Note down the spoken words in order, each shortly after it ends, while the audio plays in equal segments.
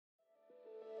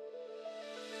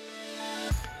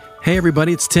Hey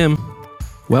everybody, it's Tim.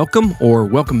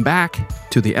 Welcome back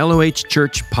to the LOH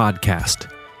Church podcast.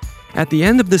 At the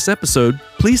end of this episode,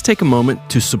 please take a moment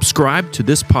to subscribe to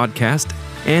this podcast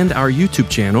and our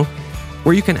YouTube channel,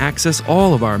 where you can access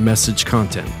all of our message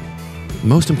content.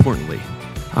 Most importantly,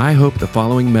 I hope the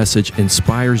following message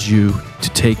inspires you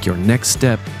to take your next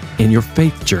step in your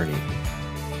faith journey.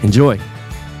 Enjoy.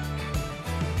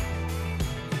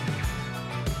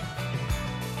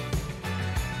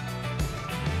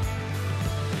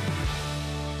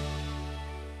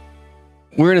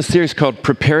 We're in a series called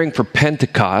Preparing for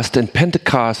Pentecost, and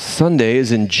Pentecost Sunday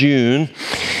is in June,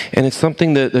 and it's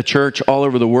something that the church all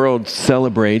over the world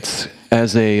celebrates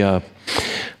as a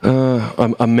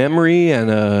memory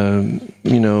and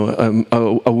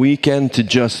a weekend to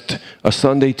just, a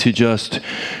Sunday to just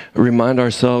remind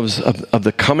ourselves of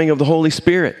the coming of the Holy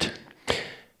Spirit.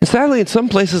 And sadly, in some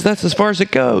places, that's as far as it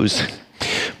goes.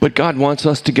 But God wants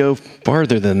us to go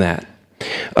farther than that.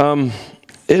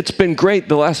 It's been great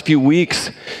the last few weeks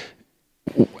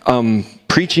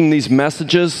preaching these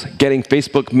messages, getting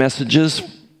Facebook messages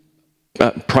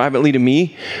privately to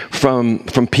me from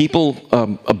people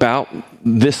about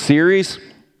this series,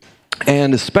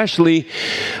 and especially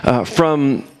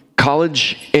from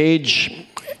college age,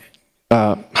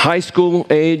 high school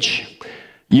age,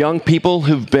 young people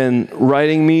who've been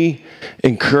writing me,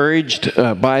 encouraged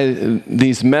by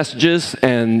these messages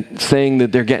and saying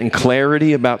that they're getting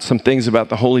clarity about some things about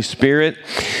the Holy Spirit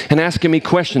and asking me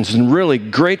questions, and really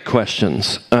great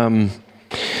questions.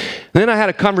 Then I had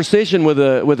a conversation with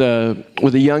a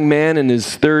young man in his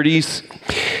 30s,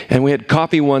 and we had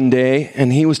coffee one day,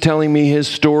 and he was telling me his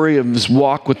story of his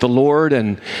walk with the Lord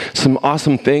and some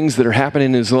awesome things that are happening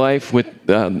in his life with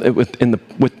the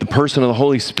person of the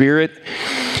Holy Spirit.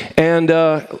 And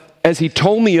as he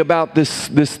told me about this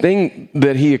thing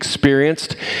that he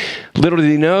experienced, little did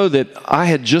he know that I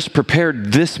had just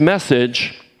prepared this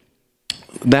message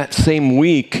that same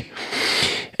week.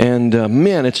 And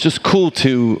man, it's just cool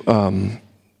to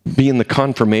be in the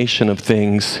confirmation of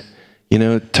things. You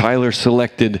know, Tyler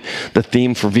selected the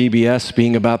theme for VBS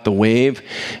being about the wave,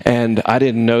 and I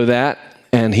didn't know that,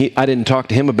 and I didn't talk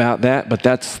to him about that, but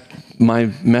that's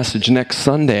my message next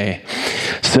Sunday.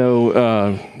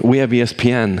 So we have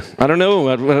ESPN. I don't know.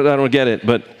 I don't get it,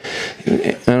 but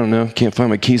I don't know. Can't find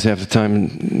my keys half the time,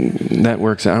 and that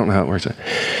works. I don't know how it works.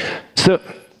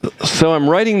 So I'm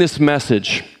writing this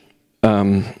message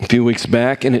a few weeks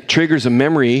back, and it triggers a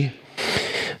memory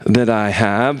that I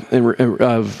have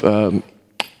of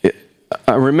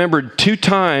I remembered 2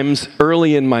 times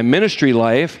early in my ministry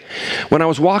life when I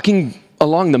was walking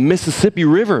along the Mississippi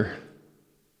River.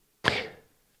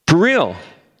 For real.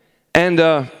 And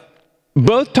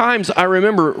both times I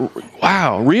remember,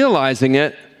 realizing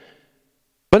it,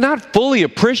 but not fully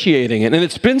appreciating it. And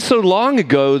it's been so long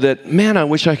ago that, man, I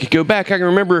wish I could go back. I can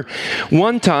remember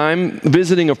one time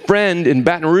visiting a friend in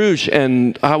Baton Rouge,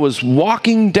 and I was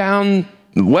walking down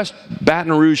West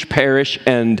Baton Rouge Parish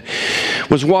and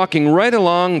was walking right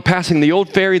along, passing the old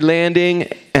ferry landing,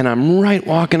 and I'm right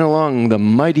walking along the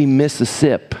mighty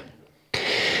Mississippi.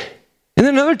 And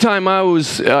then another time I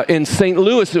was in St.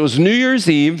 Louis. It was New Year's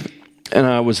Eve, and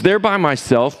I was there by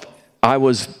myself. I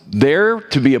was there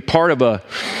to be a part of a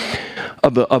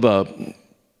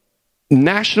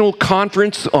national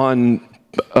conference on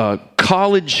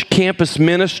college campus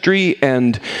ministry,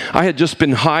 and I had just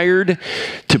been hired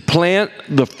to plant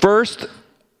the first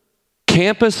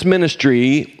campus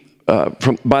ministry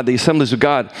by the Assemblies of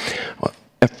God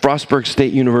at Frostburg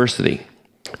State University,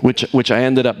 which I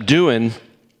ended up doing.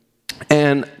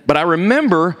 But I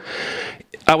remember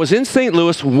I was in St.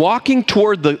 Louis walking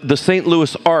toward the St.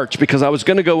 Louis Arch because I was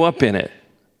going to go up in it.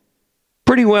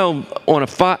 Pretty well on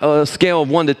a scale of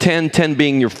 1 to 10, 10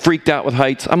 being you're freaked out with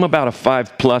heights. I'm about a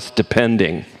 5+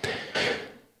 depending.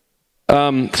 So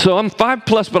I'm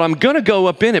 5+, but I'm going to go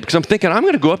up in it because I'm thinking I'm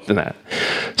going to go up in that.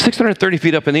 630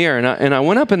 feet up in the air. And I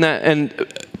went up in that,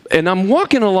 and I'm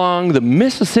walking along the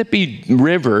Mississippi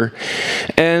River,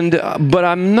 but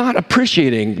I'm not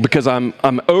appreciating because I'm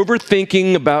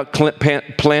overthinking about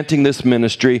planting this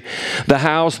ministry, the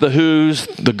hows, the who's,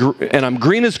 and I'm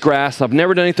green as grass. I've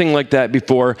never done anything like that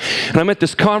before. And I'm at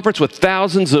this conference with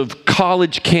thousands of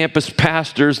college campus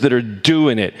pastors that are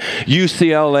doing it.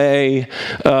 UCLA,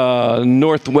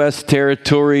 Northwest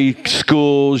Territory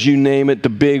schools, you name it, the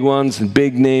big ones and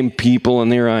big name people,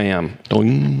 and there I am.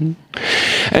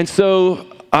 And so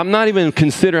I'm not even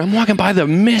considering, I'm walking by the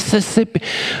Mississippi,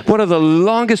 one of the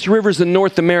longest rivers in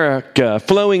North America,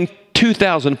 flowing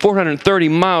 2,430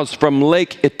 miles from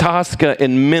Lake Itasca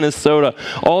in Minnesota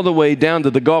all the way down to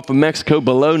the Gulf of Mexico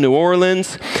below New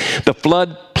Orleans. The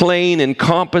floodplain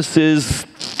encompasses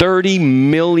 30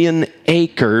 million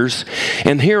acres.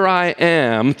 And here I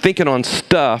am thinking on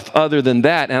stuff other than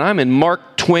that. And I'm in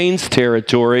Mark Twain's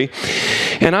territory.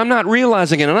 And I'm not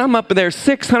realizing it. And I'm up there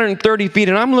 630 feet.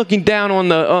 And I'm looking down on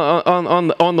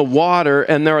the water.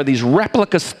 And there are these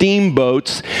replica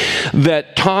steamboats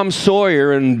that Tom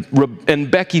Sawyer and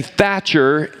Becky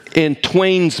Thatcher in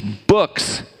Twain's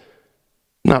books,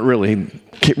 not really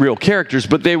real characters,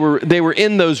 but they were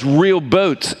in those real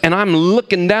boats. And I'm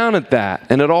looking down at that,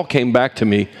 and it all came back to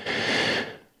me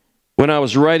when I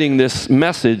was writing this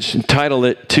message, entitled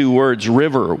it 2 words,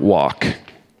 River Walk.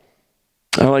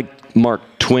 I like Mark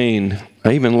Twain.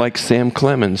 I even like Sam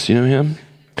Clemens. You know him?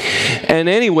 And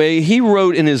anyway, he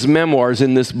wrote in his memoirs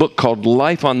in this book called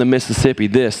Life on the Mississippi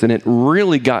this, and it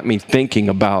really got me thinking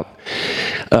about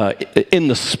in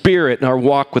the Spirit and our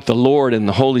walk with the Lord and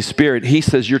the Holy Spirit. He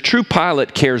says, your true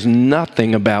pilot cares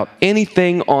nothing about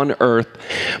anything on earth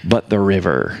but the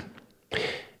river.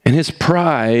 And his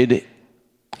pride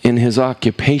in his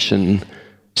occupation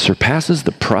surpasses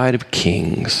the pride of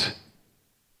kings.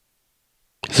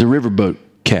 He's a riverboat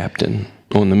captain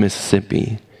on the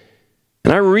Mississippi.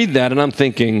 And I read that and I'm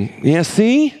thinking, yeah,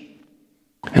 see?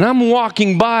 And I'm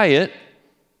walking by it,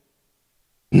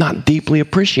 not deeply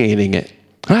appreciating it.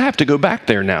 I have to go back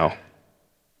there now.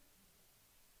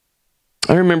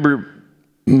 I remember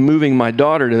moving my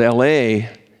daughter to LA,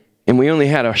 and we only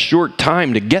had a short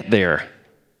time to get there.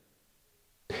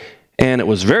 And it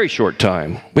was a very short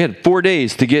time. We had 4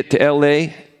 days to get to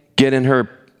LA, get in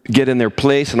their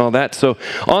place and all that. So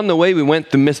on the way, we went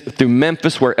through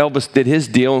Memphis, where Elvis did his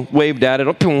deal, waved at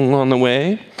it on the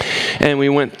way. And we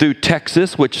went through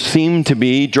Texas, which seemed to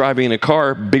be driving in a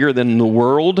car bigger than the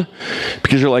world,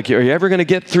 because you're like, are you ever going to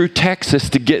get through Texas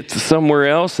to get to somewhere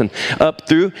else? And up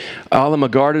through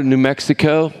Alamogordo, New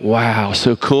Mexico. Wow,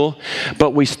 so cool.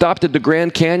 But we stopped at the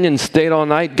Grand Canyon, stayed all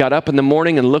night, got up in the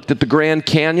morning and looked at the Grand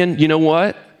Canyon. You know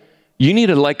what? You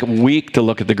needed like a week to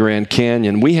look at the Grand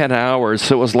Canyon. We had hours,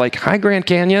 so it was like, hi, Grand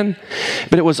Canyon.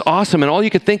 But it was awesome, and all you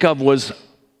could think of was,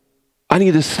 I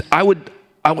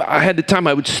had the time,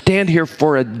 I would stand here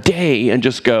for a day and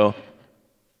just go.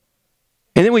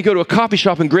 And then we go to a coffee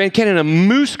shop in Grand Canyon, and a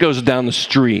moose goes down the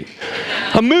street.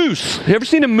 A moose. You ever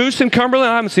seen a moose in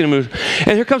Cumberland? I haven't seen a moose.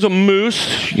 And here comes a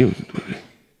moose,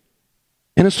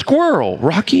 and a squirrel,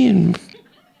 Rocky. And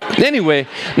anyway,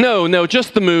 no,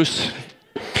 just the moose.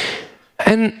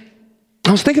 And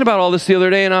I was thinking about all this the other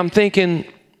day, and I'm thinking,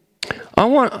 I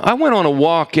went on a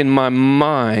walk in my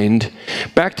mind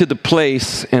back to the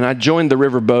place, and I joined the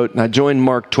riverboat, and I joined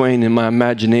Mark Twain in my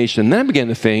imagination. And then I began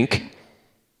to think,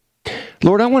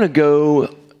 Lord, I want to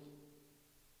go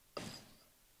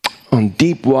on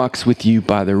deep walks with you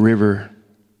by the river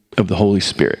of the Holy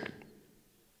Spirit.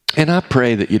 And I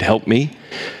pray that you'd help me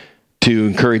to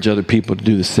encourage other people to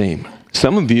do the same.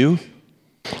 Some of you,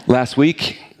 last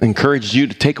week, encouraged you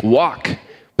to take a walk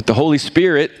with the Holy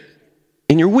Spirit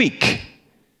in your week.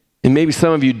 And maybe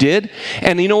some of you did.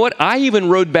 And you know what? I even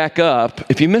rode back up.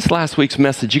 If you missed last week's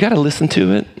message, you got to listen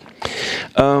to it.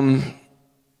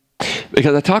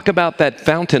 Because I talk about that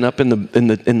fountain up in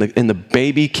the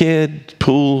baby kid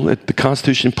pool at the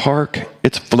Constitution Park.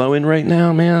 It's flowing right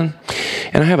now, man.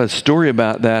 And I have a story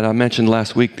about that. I mentioned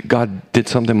last week that God did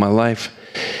something in my life.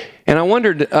 And I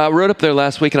wondered, I rode up there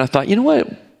last week and I thought, you know what?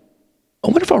 I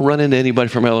wonder if I'll run into anybody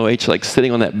from LOH like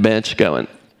sitting on that bench going,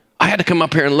 I had to come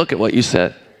up here and look at what you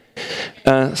said.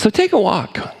 So take a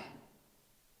walk.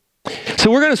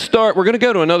 So we're going to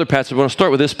go to another passage. We're going to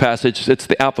start with this passage. It's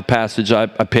the alpha passage I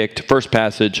picked, first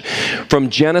passage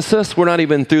from Genesis. We're not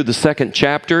even through the second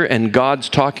chapter, and God's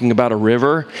talking about a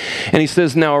river. And he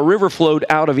says, now a river flowed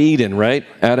out of Eden, right?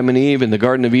 Adam and Eve in the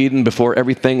Garden of Eden before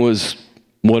everything was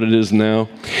what it is now.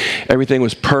 Everything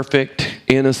was perfect,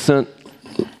 innocent,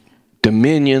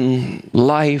 dominion,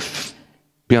 life,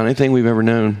 beyond anything we've ever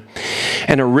known.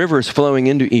 And a river is flowing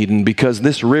into Eden because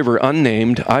this river,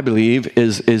 unnamed, I believe,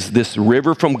 is this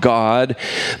river from God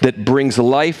that brings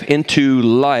life into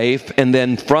life. And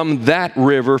then from that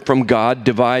river from God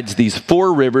divides these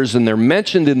 4 rivers, and they're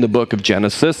mentioned in the book of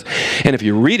Genesis. And if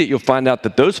you read it, you'll find out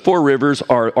that those 4 rivers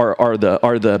are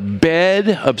the bed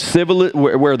of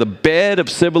where the bed of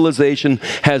civilization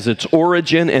has its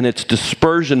origin and its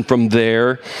dispersion from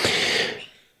there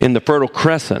in the Fertile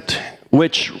Crescent,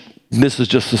 which this is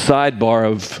just a sidebar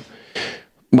of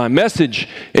my message,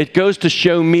 it goes to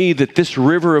show me that this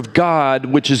river of God,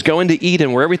 which is going to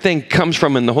Eden, where everything comes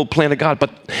from in the whole plan of God,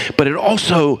 but it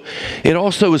also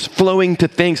is flowing to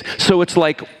things. So it's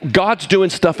like God's doing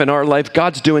stuff in our life,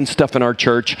 God's doing stuff in our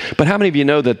church, but how many of you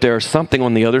know that there's something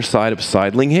on the other side of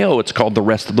Sidling Hill? It's called the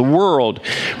rest of the world,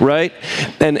 right?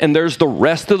 And there's the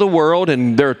rest of the world,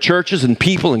 and there are churches and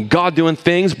people and God doing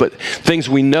things, but things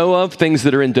we know of, things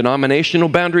that are in denominational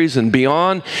boundaries and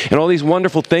beyond, and all these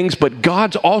wonderful things, but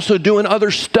God's also doing other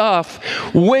stuff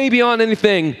way beyond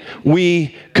anything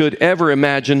we could ever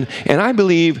imagine. And I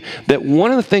believe that one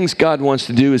of the things God wants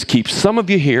to do is keep some of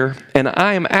you here, and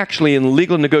I am actually in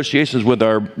legal negotiations with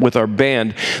our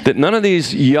band that none of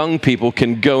these young people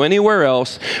can go anywhere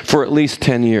else for at least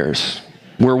 10 years.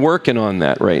 We're working on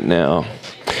that right now.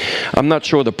 I'm not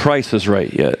sure the price is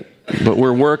right yet, but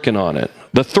we're working on it.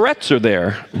 The threats are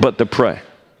there, but the price.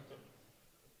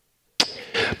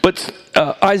 But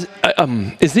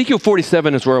Ezekiel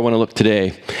 47 is where I want to look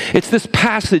today. It's this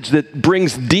passage that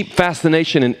brings deep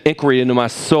fascination and inquiry into my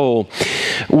soul,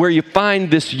 where you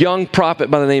find this young prophet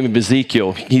by the name of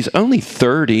Ezekiel. He's only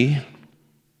 30,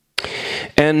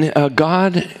 and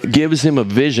God gives him a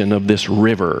vision of this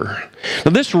river.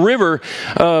 Now, this river,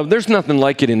 there's nothing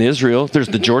like it in Israel. There's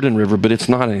the Jordan River, but it's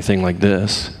not anything like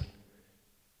this.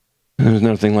 There's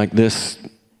nothing like this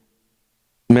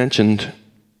mentioned.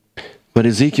 But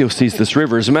Ezekiel sees this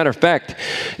river. As a matter of fact,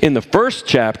 in the first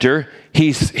chapter,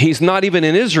 he's not even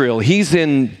in Israel. He's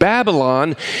in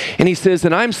Babylon, and he says,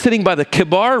 and I'm sitting by the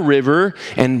Kibar River,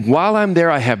 and while I'm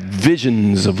there, I have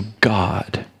visions of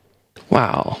God.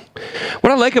 Wow.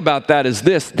 What I like about that is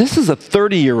this is a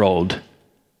 30-year-old.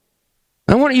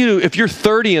 I want you to, if you're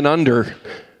 30 and under,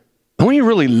 I want you to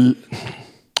really,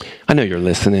 I know you're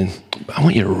listening, but I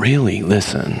want you to really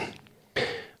listen.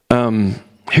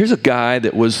 Here's a guy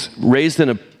that was raised in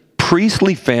a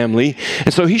priestly family,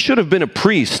 and so he should have been a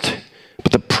priest.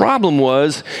 But the problem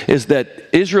is that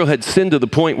Israel had sinned to the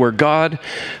point where God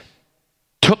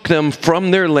took them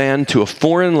from their land to a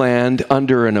foreign land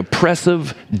under an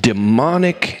oppressive,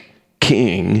 demonic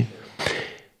king.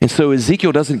 And so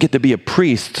Ezekiel doesn't get to be a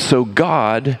priest, so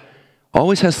God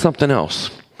always has something else.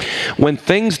 When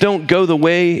things don't go the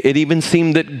way it even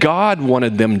seemed that God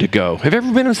wanted them to go. Have you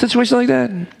ever been in a situation like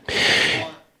that?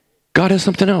 God has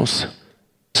something else.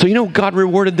 So you know what God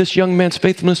rewarded this young man's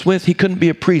faithfulness with? He couldn't be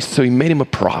a priest, so he made him a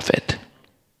prophet.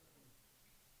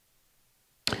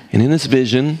 And in this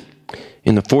vision,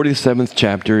 in the 47th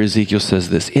chapter, Ezekiel says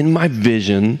this, in my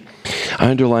vision,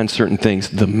 I underline certain things,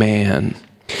 the man.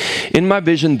 In my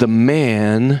vision, the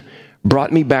man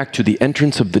brought me back to the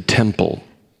entrance of the temple.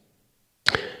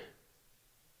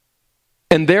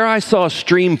 And there I saw a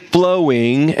stream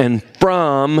flowing, and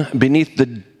from beneath the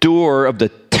door of the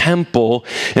temple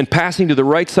and passing to the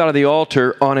right side of the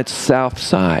altar on its south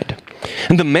side.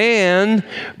 And the man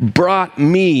brought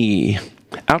me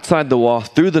outside the wall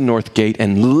through the north gate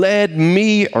and led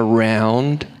me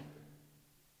around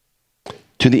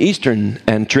to the eastern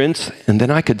entrance, and then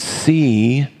I could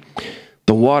see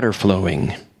the water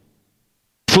flowing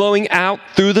out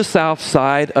through the south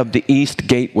side of the east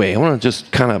gateway. I want to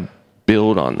just kind of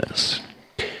build on this.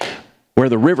 Where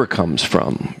the river comes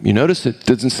from. You notice it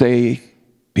doesn't say,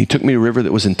 he took me to a river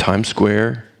that was in Times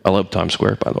Square. I love Times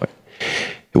Square, by the way.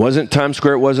 It wasn't Times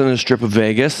Square. It wasn't a strip of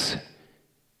Vegas.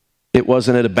 It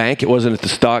wasn't at a bank. It wasn't at the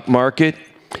stock market.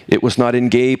 It was not in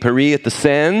Gay Paris at the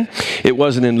Seine. It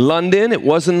wasn't in London. It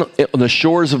wasn't on the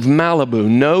shores of Malibu.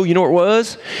 No, you know where it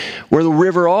was? Where the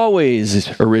river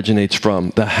always originates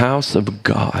from. The house of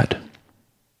God.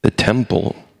 The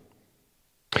temple.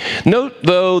 Note,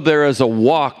 though, there is a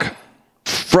walk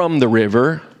from the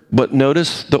river, but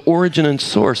notice the origin and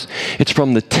source. It's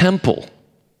from the temple,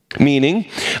 meaning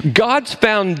God's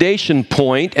foundation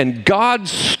point and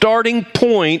God's starting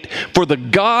point for the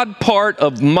God part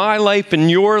of my life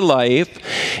and your life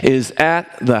is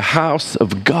at the house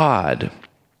of God.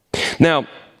 Now,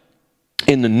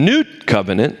 in the new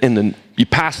covenant, you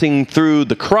passing through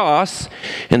the cross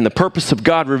and the purpose of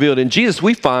God revealed in Jesus,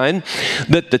 we find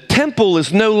that the temple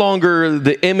is no longer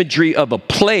the imagery of a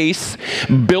place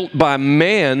built by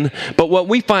man, but what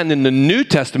we find in the New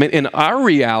Testament, in our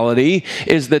reality,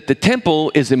 is that the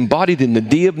temple is embodied in the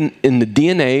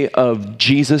DNA of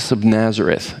Jesus of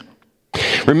Nazareth.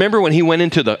 Remember when he went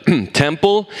into the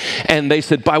temple and they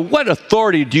said, by what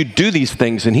authority do you do these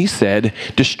things? And he said,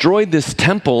 destroy this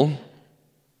temple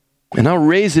and I'll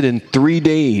raise it in 3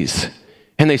 days.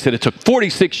 And they said it took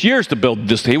 46 years to build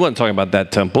this. He wasn't talking about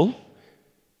that temple.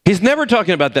 He's never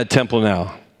talking about that temple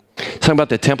now. He's talking talking about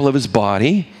the temple of his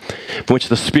body, from which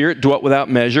the Spirit dwelt without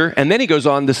measure. And then he goes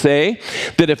on to say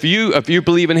that if you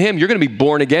believe in him, you're going to be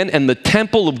born again, and the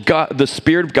temple of God, the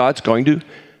Spirit of God's going to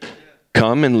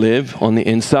come and live on the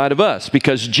inside of us,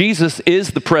 because Jesus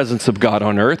is the presence of God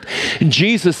on earth.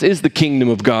 Jesus is the kingdom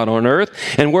of God on earth.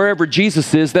 And wherever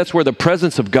Jesus is, that's where the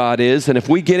presence of God is. And if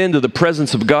we get into the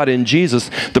presence of God in Jesus,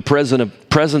 the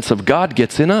presence of God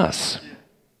gets in us.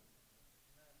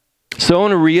 So I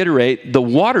want to reiterate, the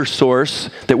water source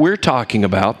that we're talking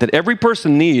about, that every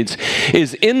person needs,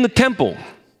 is in the temple.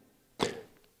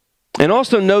 And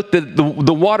also note that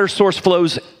the water source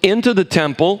flows into the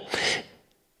temple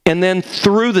and then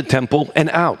through the temple and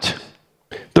out.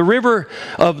 The river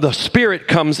of the Spirit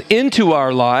comes into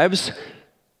our lives,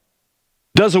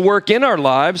 does a work in our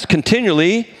lives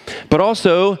continually, but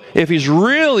also, if he's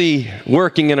really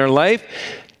working in our life,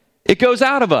 it goes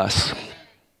out of us.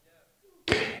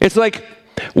 It's like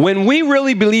when we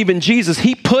really believe in Jesus,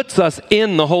 he puts us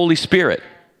in the Holy Spirit.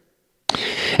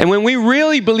 And when we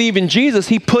really believe in Jesus,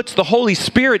 he puts the Holy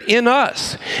Spirit in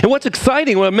us. And what's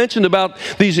exciting, what I mentioned about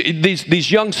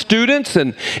these young students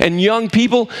and young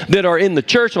people that are in the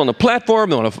church, on the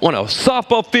platform, on a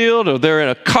softball field, or they're in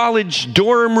a college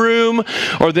dorm room,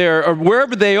 or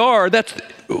wherever they are, that's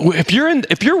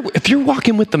if you're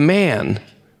walking with the man,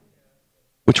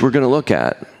 which we're going to look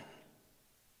at,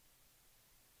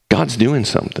 God's doing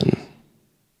something.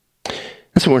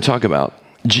 That's what we're talking about.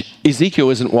 Ezekiel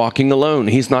isn't walking alone.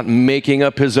 He's not making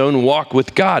up his own walk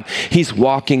with God. He's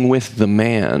walking with the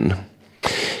man.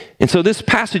 And so this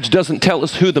passage doesn't tell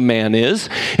us who the man is,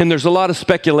 and there's a lot of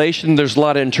speculation, there's a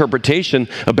lot of interpretation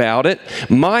about it.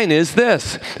 Mine is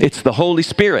this: it's the Holy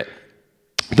Spirit.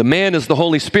 The man is the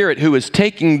Holy Spirit who is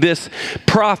taking this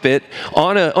prophet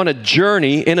on a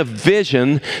journey, in a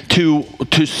vision, to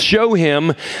show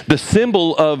him the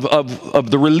symbol of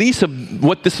the release of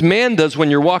what this man does when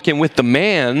you're walking with the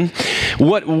man,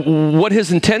 what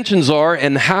his intentions are,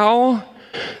 and how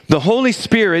the Holy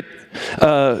Spirit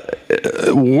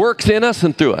works in us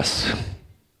and through us.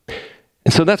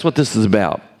 And so that's what this is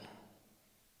about.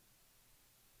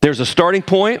 There's a starting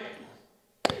point,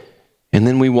 and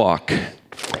then we walk.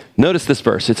 Notice this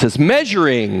verse. It says,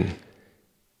 measuring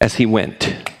as he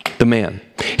went, the man.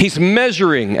 He's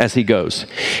measuring as he goes.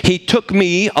 He took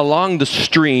me along the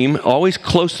stream, always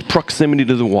close proximity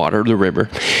to the water, the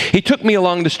river. He took me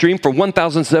along the stream for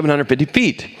 1,750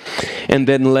 feet and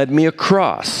then led me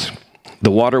across.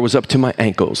 The water was up to my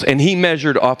ankles. And he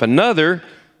measured off another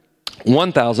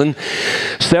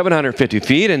 1,750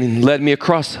 feet and led me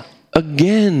across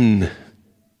again.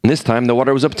 And this time the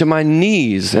water was up to my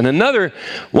knees, and another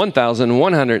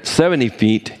 1,170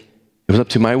 feet, it was up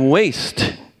to my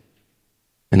waist.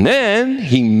 And then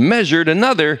he measured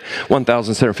another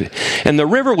 1,750 feet. And the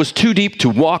river was too deep to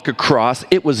walk across.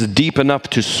 It was deep enough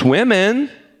to swim in,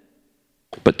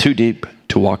 but too deep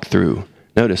to walk through.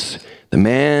 Notice the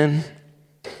man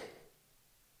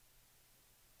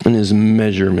and his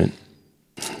measurement.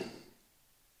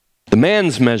 The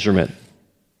man's measurement.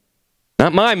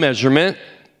 Not my measurement.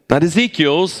 Not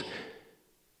Ezekiel's,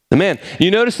 the man. You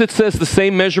notice it says the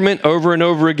same measurement over and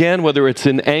over again, whether it's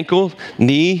in ankle,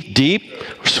 knee, deep,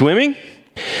 or swimming.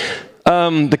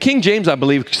 The King James, I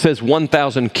believe, says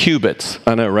 1,000 cubits.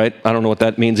 I know, right? I don't know what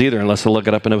that means either, unless I look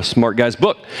it up in a smart guy's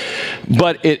book.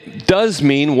 But it does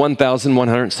mean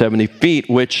 1,170 feet,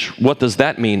 which, what does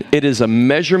that mean? It is a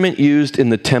measurement used in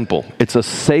the temple. It's a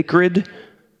sacred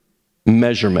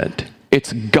measurement.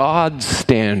 It's God's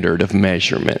standard of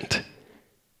measurement.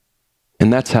 And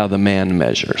that's how the man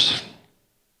measures.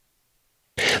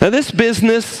 Now, this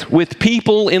business with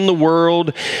people in the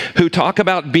world who talk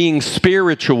about being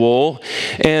spiritual,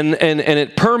 and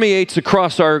it permeates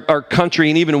across our country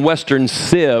and even Western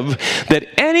civ, that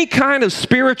any kind of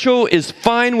spiritual is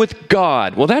fine with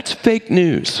God. Well, that's fake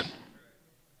news.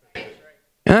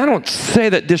 And I don't say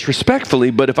that disrespectfully,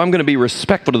 but if I'm going to be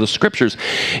respectful to the Scriptures,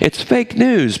 it's fake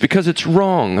news because it's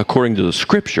wrong according to the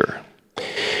Scripture.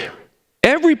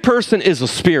 Every person is a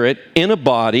spirit in a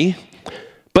body,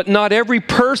 but not every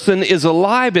person is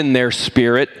alive in their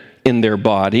spirit, in their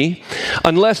body,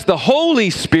 unless the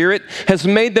Holy Spirit has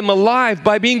made them alive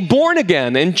by being born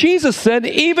again. And Jesus said,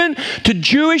 even to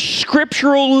Jewish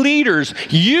scriptural leaders,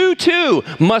 you too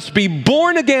must be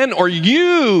born again, or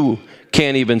you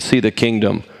can't even see the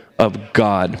kingdom of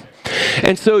God.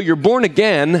 And so you're born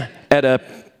again at a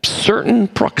certain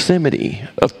proximity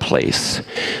of place,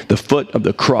 the foot of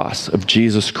the cross of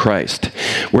Jesus Christ,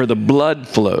 where the blood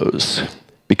flows,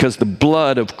 because the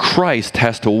blood of Christ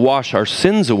has to wash our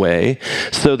sins away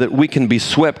so that we can be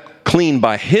swept clean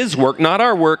by his work, not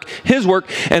our work, his work.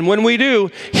 And when we do,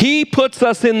 he puts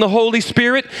us in the Holy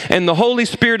Spirit, and the Holy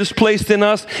Spirit is placed in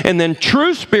us. And then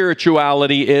true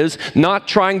spirituality is not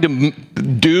trying to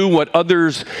do what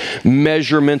others'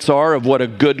 measurements are of what a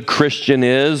good Christian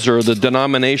is or the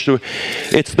denomination.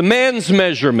 It's the man's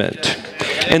measurement.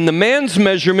 And the man's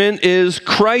measurement is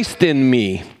Christ in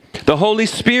me, the Holy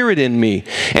Spirit in me.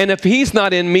 And if he's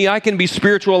not in me, I can be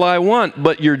spiritual all I want,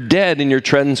 but you're dead in your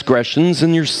transgressions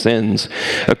and your sins,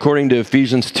 according to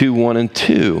Ephesians 2:1 and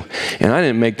 2. And I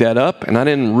didn't make that up, and I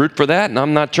didn't root for that, and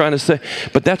I'm not trying to say,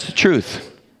 but that's the truth.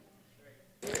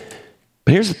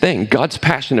 But here's the thing. God's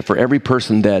passionate for every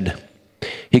person dead.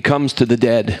 He comes to the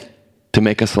dead to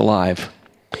make us alive.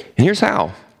 And here's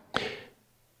how.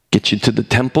 Get you to the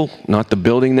temple, not the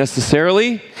building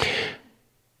necessarily.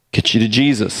 Get you to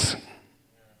Jesus.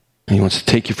 And he wants to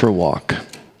take you for a walk.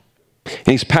 And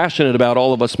he's passionate about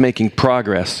all of us making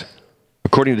progress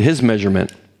according to his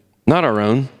measurement, not our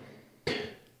own.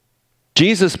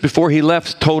 Jesus, before he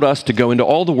left, told us to go into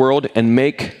all the world and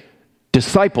make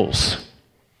disciples.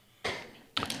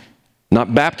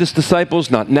 Not Baptist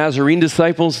disciples, not Nazarene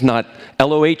disciples, not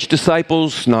LOH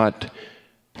disciples, not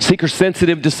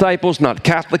seeker-sensitive disciples, not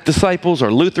Catholic disciples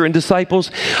or Lutheran disciples.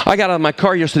 I got out of my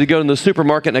car yesterday to go to the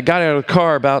supermarket, and a guy out of the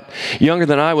car about younger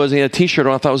than I was, and he had a t-shirt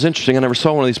on I thought it was interesting. I never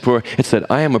saw one of these before. It said,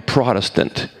 "I am a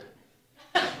Protestant."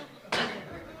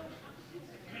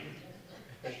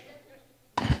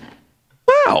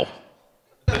 Wow.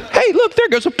 Hey, look, there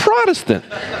goes a Protestant.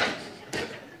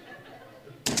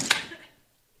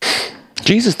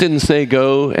 Jesus didn't say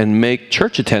go and make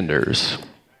church attenders.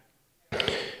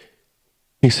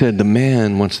 He said, the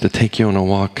man wants to take you on a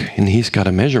walk, and he's got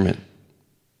a measurement.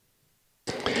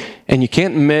 And you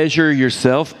can't measure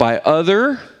yourself by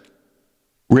other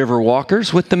river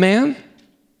walkers with the man,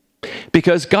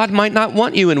 because God might not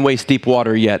want you in waist-deep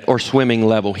water yet or swimming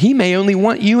level. He may only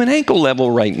want you in ankle level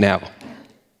right now.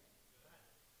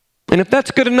 And if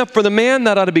that's good enough for the man,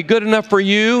 that ought to be good enough for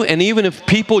you. And even if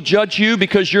people judge you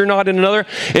because you're not in another,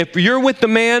 if you're with the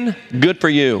man, good for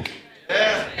you.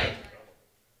 Yeah.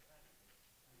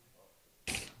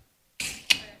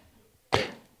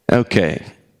 Okay.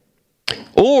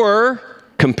 Or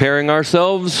comparing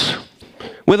ourselves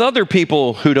with other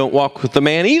people who don't walk with the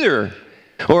man either.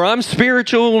 Or I'm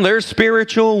spiritual, they're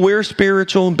spiritual, we're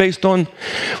spiritual, based on,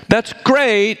 that's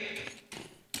great.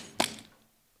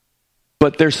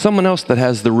 But there's someone else that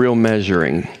has the real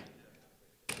measuring.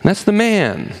 And that's the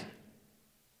man.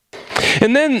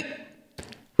 And then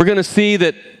we're going to see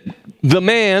that the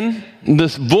man,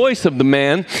 this voice of the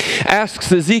man,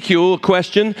 asks Ezekiel a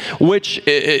question, which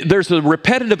there's a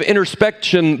repetitive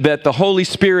introspection that the Holy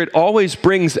Spirit always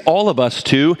brings all of us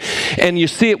to. And you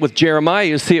see it with Jeremiah,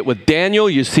 you see it with Daniel,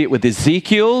 you see it with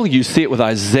Ezekiel, you see it with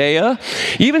Isaiah.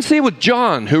 You even see it with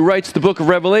John, who writes the book of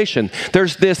Revelation.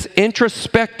 There's this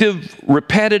introspective,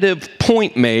 repetitive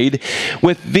point made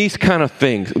with these kind of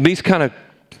things, these kind of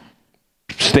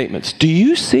statements. Do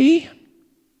you see?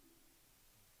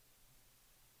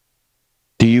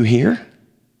 Do you hear?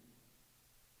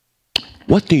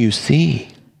 What do you see?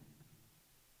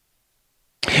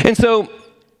 And so,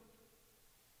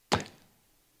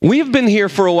 we've been here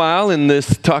for a while in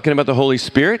this talking about the Holy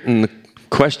Spirit and the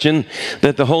question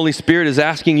that the Holy Spirit is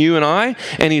asking you and I,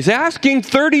 and he's asking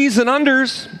 30s and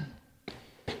unders,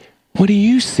 what do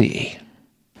you see?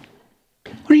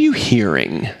 What are you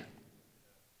hearing?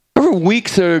 Over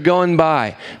weeks that are going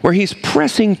by where he's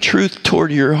pressing truth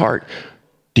toward your heart.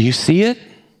 Do you see it?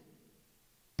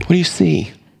 What do you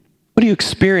see? What are you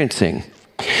experiencing?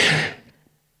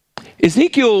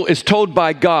 Ezekiel is told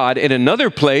by God in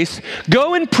another place,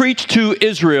 go and preach to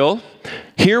Israel,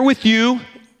 here with you,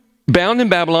 bound in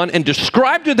Babylon, and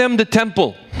describe to them the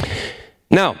temple.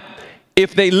 Now,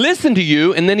 if they listen to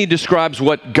you, and then he describes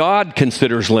what God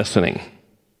considers listening.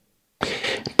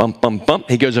 Bump, bump, bump.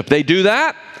 He goes, if they do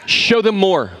that, show them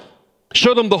more.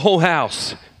 Show them the whole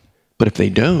house. But if they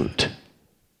don't,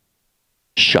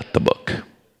 shut the book.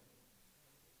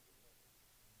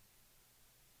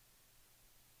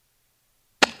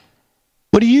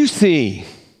 What do you see?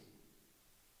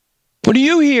 What are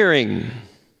you hearing?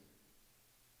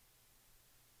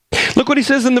 Look what he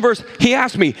says in the verse. He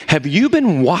asked me, have you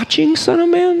been watching, Son of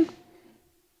Man?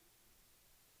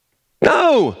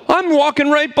 No, I'm walking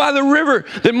right by the river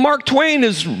that Mark Twain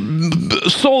has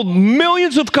sold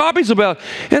millions of copies about.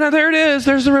 And there it is,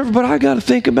 there's the river, but I got to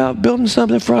think about building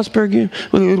something at Frostburg.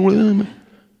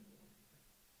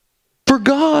 For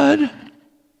God.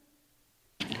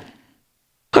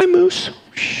 Hi, Moose.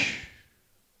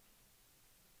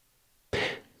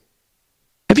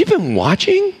 Have you been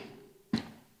watching?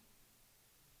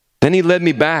 Then he led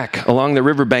me back along the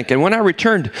riverbank, and when I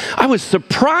returned, I was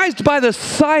surprised by the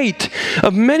sight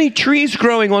of many trees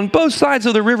growing on both sides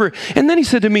of the river. And then he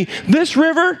said to me, this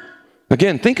river,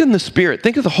 again, think in the Spirit,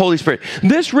 think of the Holy Spirit.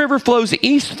 This river flows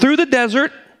east through the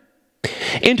desert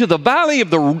into the valley of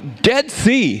the Dead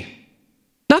Sea.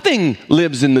 Nothing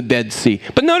lives in the Dead Sea.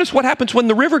 But notice what happens when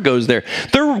the river goes there.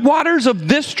 The waters of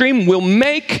this stream will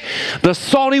make the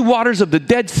salty waters of the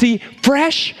Dead Sea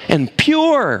fresh and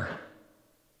pure.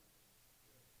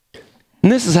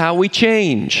 And this is how we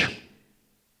change.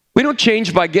 We don't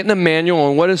change by getting a manual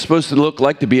on what it's supposed to look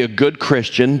like to be a good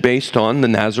Christian based on the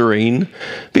Nazarene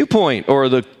viewpoint or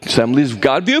the Assemblies of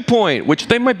God viewpoint, which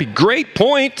they might be great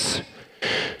points.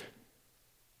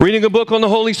 Reading a book on the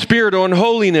Holy Spirit or on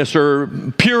holiness or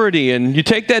purity, and you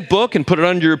take that book and put it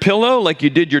under your pillow like you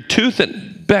did your tooth,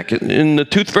 and back, and the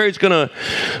tooth fairy's going to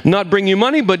not bring you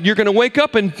money, but you're going to wake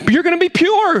up and you're going to be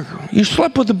pure. You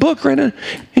slept with the book right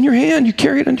in your hand. You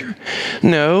carry it under.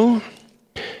 No.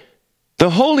 The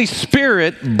Holy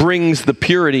Spirit brings the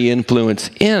purity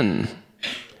influence in.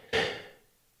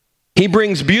 He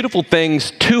brings beautiful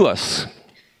things to us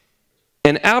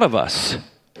and out of us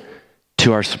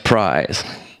to our surprise.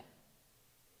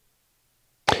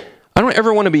 I don't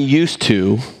ever want to be used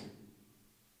to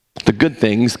the good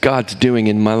things God's doing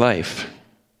in my life.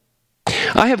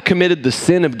 I have committed the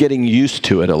sin of getting used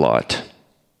to it a lot.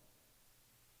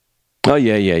 Oh,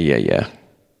 yeah.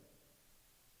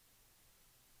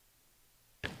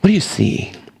 What do you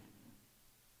see?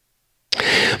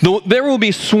 There will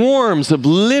be swarms of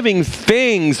living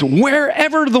things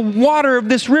wherever the water of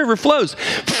this river flows.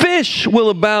 Fish will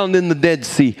abound in the Dead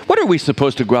Sea. What are we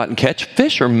supposed to go out and catch?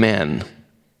 Fish or men?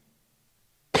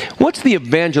 What's the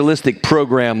evangelistic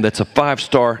program that's a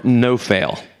 5-star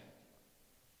no-fail?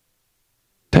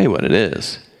 Tell you what it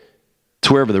is. It's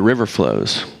wherever the river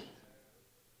flows.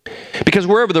 Because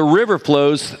wherever the river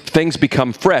flows, things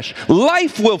become fresh.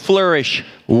 Life will flourish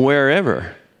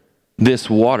wherever this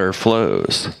water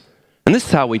flows. And this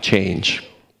is how we change.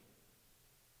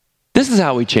 This is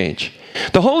how we change.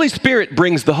 The Holy Spirit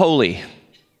brings the holy.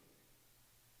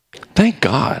 Thank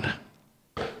God.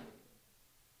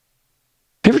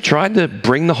 Have you ever tried to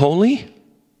bring the holy?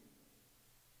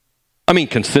 I mean,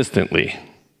 consistently.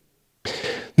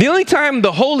 The only time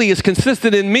the holy is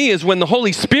consistent in me is when the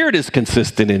Holy Spirit is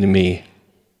consistent in me.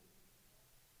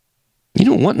 You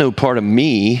don't want no part of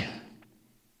me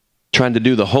trying to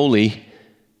do the holy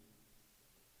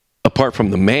apart from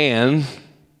the man in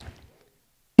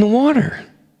the water.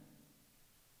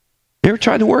 You ever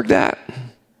tried to work that?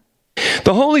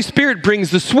 The Holy Spirit brings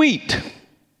the sweet.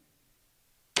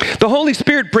 The Holy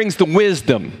Spirit brings the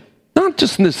wisdom. Not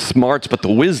just the smarts, but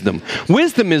the wisdom.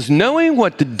 Wisdom is knowing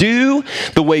what to do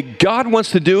the way God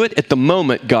wants to do it at the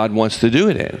moment God wants to do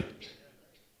it in.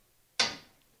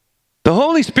 The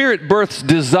Holy Spirit births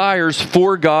desires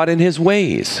for God and His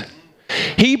ways.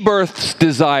 He births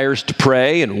desires to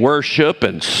pray and worship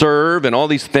and serve and all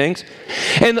these things.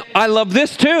 And I love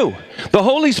this too. The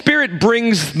Holy Spirit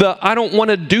brings the I don't want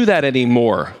to do that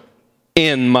anymore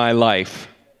in my life.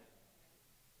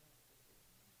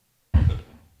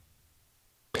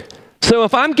 So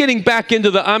if I'm getting back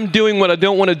into the I'm doing what I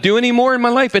don't want to do anymore in my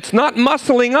life, it's not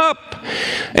muscling up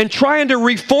and trying to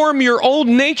reform your old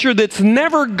nature that's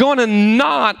never going to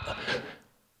not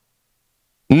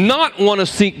want to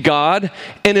seek God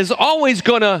and is always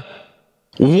going to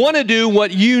want to do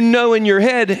what you know in your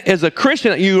head as a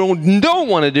Christian that you don't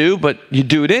want to do, but you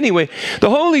do it anyway. The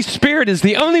Holy Spirit is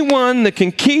the only one that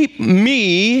can keep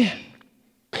me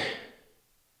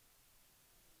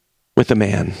with the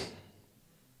man.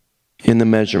 In the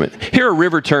measurement. Here are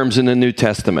river terms in the New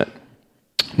Testament.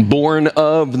 Born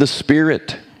of the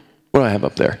Spirit. What do I have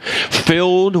up there?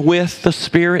 Filled with the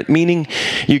Spirit, meaning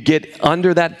you get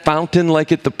under that fountain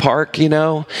like at the park,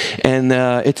 and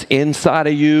it's inside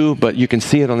of you, but you can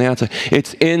see it on the outside.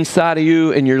 It's inside of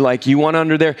you, and you're like, you want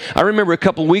under there. I remember a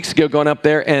couple weeks ago going up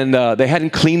there, and they hadn't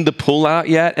cleaned the pool out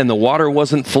yet, and the water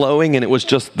wasn't flowing, and it was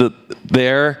just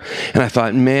there. And I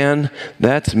thought, man,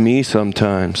 that's me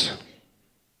sometimes.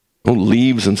 Oh,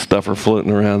 leaves and stuff are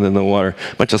floating around in the water.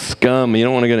 Bunch of scum. You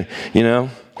don't want to get,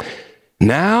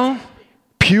 Now,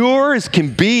 pure as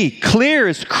can be, clear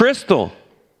as crystal.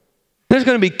 There's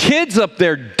going to be kids up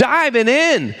there diving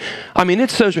in. I mean,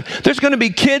 it's so true. There's going to be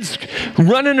kids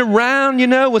running around,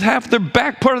 with half their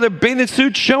back part of their bathing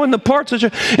suit showing the parts.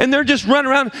 And they're just running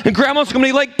around, and grandma's going to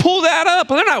be like, pull that up.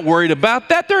 They're not worried about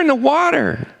that. They're in the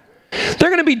water. They're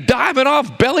going to be diving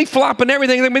off, belly flopping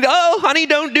everything. They're going to be, oh, honey,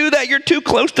 don't do that. You're too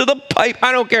close to the pipe.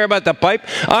 I don't care about the pipe.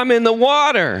 I'm in the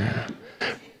water.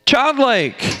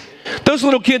 Childlike. Those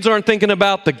little kids aren't thinking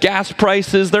about the gas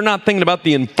prices. They're not thinking about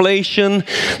the inflation.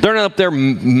 They're not up there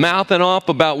mouthing off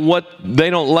about what they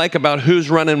don't like about who's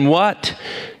running what.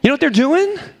 You know what they're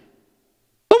doing?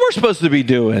 What we're supposed to be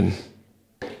doing.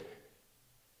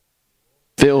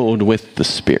 Filled with the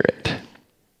Spirit.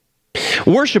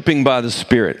 Worshiping by the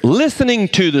Spirit. Listening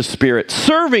to the Spirit.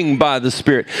 Serving by the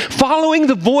Spirit. Following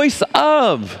the voice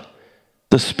of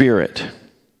the Spirit.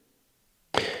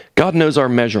 God knows our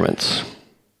measurements.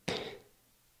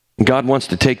 God wants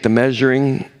to take the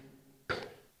measuring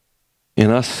in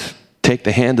us, take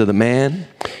the hand of the man,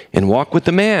 and walk with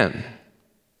the man.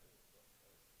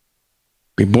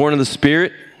 Be born of the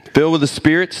Spirit, filled with the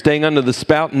Spirit, staying under the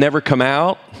spout, never come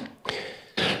out.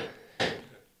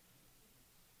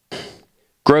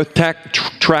 Growth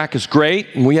track is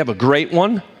great, and we have a great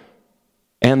one.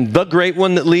 And the great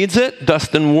one that leads it,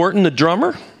 Dustin Wharton, the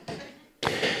drummer.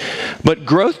 But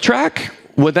growth track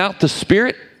without the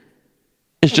Spirit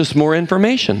is just more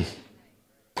information.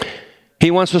 He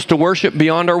wants us to worship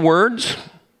beyond our words,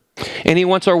 and he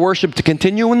wants our worship to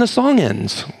continue when the song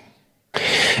ends.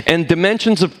 And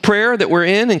dimensions of prayer that we're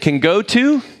in and can go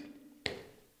to,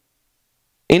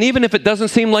 and even if it doesn't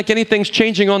seem like anything's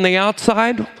changing on the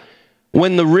outside,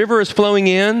 when the river is flowing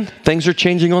in, things are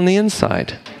changing on the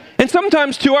inside. And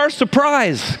sometimes to our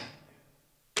surprise.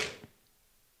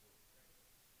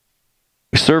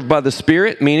 We serve by the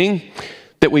Spirit, meaning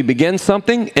that we begin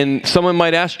something and someone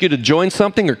might ask you to join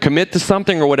something or commit to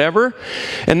something or whatever.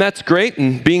 And that's great.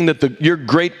 And being that you're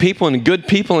great people and good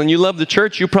people and you love the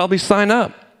church, you probably sign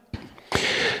up.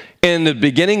 In the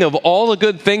beginning of all the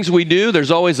good things we do,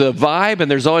 there's always a vibe and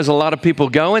there's always a lot of people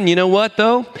going. You know what,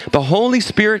 though? The Holy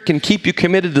Spirit can keep you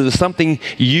committed to something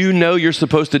you know you're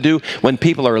supposed to do when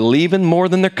people are leaving more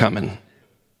than they're coming.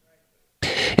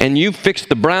 And you fixed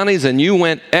the brownies and you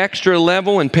went extra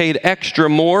level and paid extra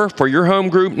more for your home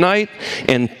group night.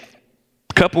 And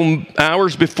a couple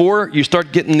hours before, you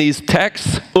start getting these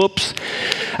texts, oops,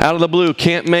 out of the blue,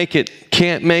 can't make it,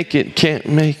 can't make it, can't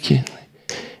make it.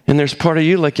 And there's part of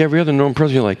you, like every other normal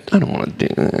person, you're like, I don't want to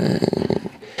do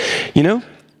that. You know?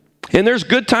 And there's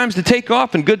good times to take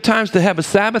off and good times to have a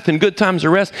Sabbath and good times to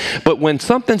rest. But when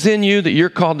something's in you that you're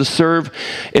called to serve,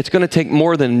 it's going to take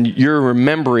more than your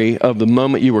memory of the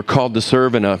moment you were called to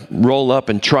serve and roll up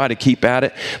and try to keep at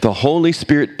it. The Holy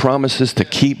Spirit promises to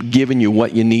keep giving you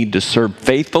what you need to serve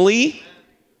faithfully.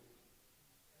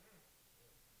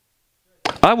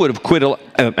 I would have quit,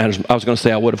 I was going to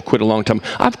say I would have quit a long time.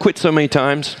 I've quit so many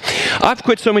times.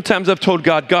 I've told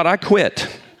God, God, I quit.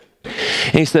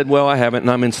 And he said, well, I haven't,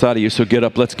 and I'm inside of you, so get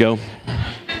up, let's go.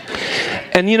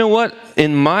 And you know what?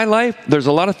 In my life, there's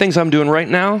a lot of things I'm doing right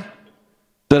now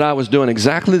that I was doing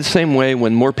exactly the same way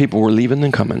when more people were leaving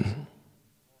than coming.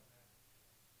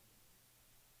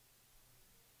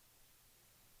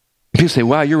 People say,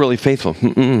 wow, you're really faithful.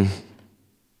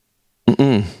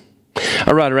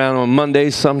 I ride around on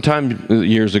Mondays sometime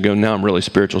years ago. Now I'm really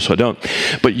spiritual, so I don't.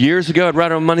 But years ago, I'd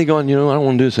ride around Monday going, I don't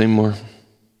want to do this anymore.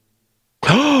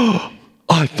 Oh,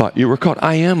 I thought you were called.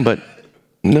 I am, but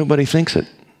nobody thinks it.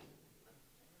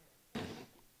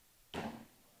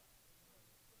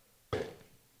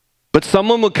 But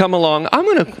someone would come along.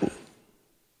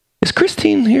 Is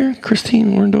Christine here?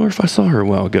 Christine Warendorf? I saw her a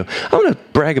while ago. I'm going to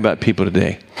brag about people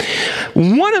today.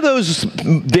 One of those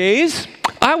days,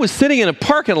 I was sitting in a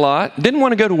parking lot, didn't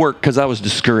want to go to work because I was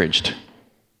discouraged.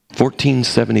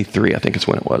 1473, I think is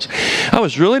when it was. I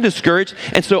was really discouraged.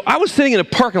 And so I was sitting in a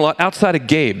parking lot outside of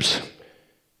Gabe's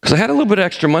because I had a little bit of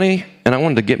extra money and I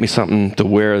wanted to get me something to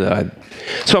wear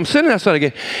So I'm sitting outside of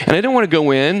Gabe's and I didn't want to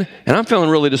go in and I'm feeling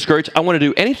really discouraged. I want to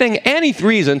do any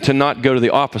reason to not go to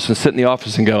the office and sit in the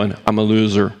office and going, I'm a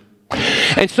loser.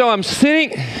 And so I'm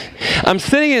sitting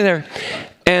in there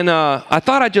and I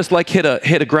thought I'd just hit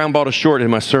a ground ball to short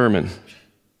in my sermon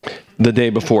the day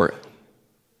before.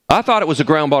 I thought it was a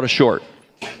ground ball to short.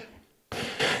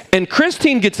 And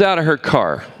Christine gets out of her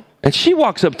car, and she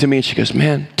walks up to me, and she goes,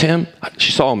 man, Tim,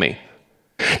 she saw me.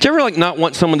 Do you ever not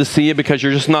want someone to see you because you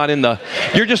just didn't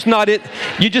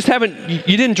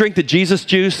drink the Jesus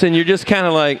juice, and you're just kind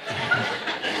of like,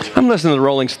 I'm listening to the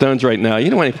Rolling Stones right now. You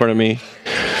don't want any part of me.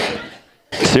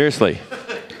 Seriously.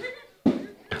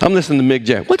 I'm listening to Mick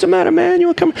Jagger. What's the matter, man? You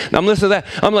want to come? I'm listening to that.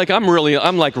 I'm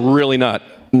really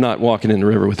not walking in the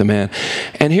river with a man.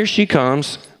 And here she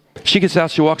comes. She gets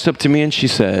out. She walks up to me and she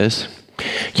says,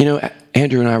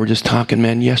 Andrew and I were just talking,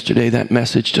 man. Yesterday, that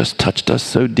message just touched us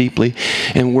so deeply.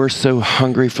 And we're so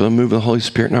hungry for the move of the Holy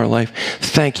Spirit in our life.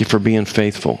 Thank you for being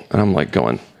faithful. And I'm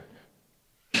going,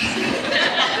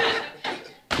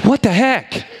 what the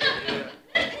heck?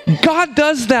 God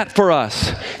does that for us.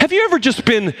 Have you ever just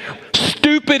been stupid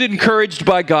stupid encouraged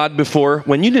by God before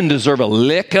when you didn't deserve a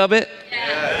lick of it?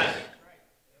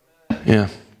 Yeah.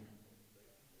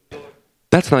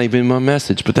 That's not even my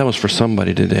message, but that was for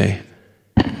somebody today.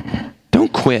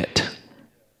 Don't quit.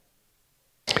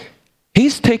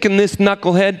 He's taken this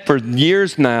knucklehead for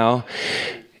years now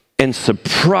and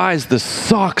surprised the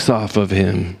socks off of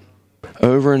him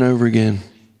over and over again.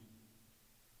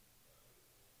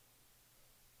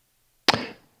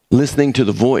 Listening to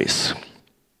the voice.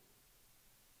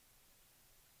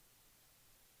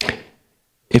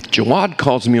 If Jawad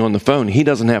calls me on the phone, he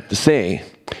doesn't have to say,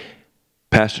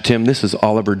 Pastor Tim, this is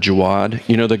Oliver Jawad.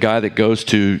 You know, the guy that goes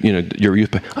to, your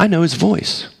youth. I know his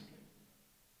voice.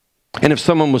 And if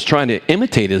someone was trying to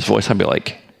imitate his voice, I'd be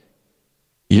like,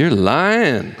 you're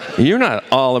lying. You're not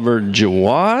Oliver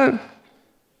Jawad.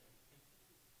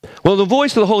 Well, the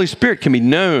voice of the Holy Spirit can be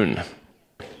known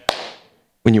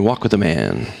when you walk with a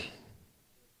man.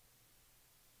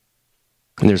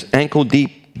 And there's ankle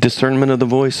deep discernment of the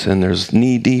voice, and there's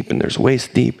knee deep, and there's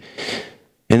waist deep.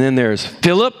 And then there's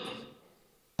Philip,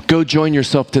 go join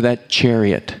yourself to that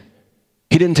chariot.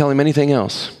 He didn't tell him anything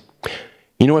else.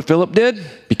 You know what Philip did?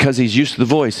 Because he's used to the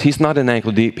voice. He's not in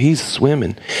ankle deep. He's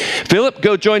swimming. Philip,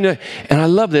 go join the... And I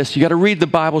love this. You got to read the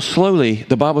Bible slowly.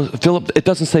 Philip, it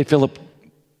doesn't say Philip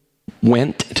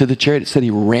went to the chariot. It said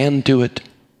he ran to it.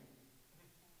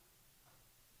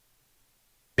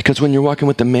 Because when you're walking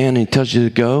with the man and he tells you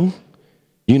to go,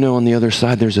 you know on the other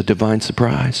side there's a divine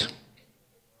surprise.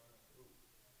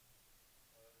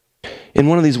 In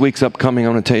one of these weeks upcoming, I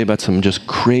want to tell you about some just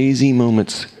crazy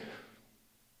moments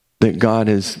that God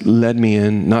has led me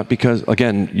in, not because,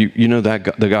 again, you know that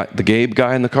guy, the Gabe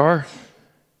guy in the car?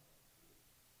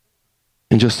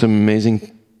 And just some amazing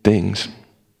things.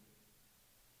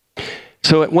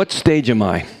 So at what stage am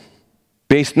I?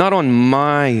 Based not on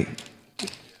my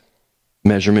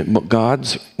measurement, but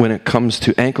God's, when it comes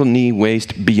to ankle, knee,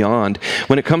 waist, beyond,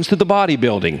 when it comes to the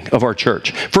bodybuilding of our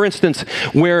church. For instance,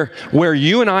 where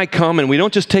you and I come and we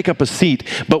don't just take up a seat,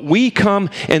 but we come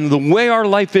and the way our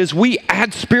life is, we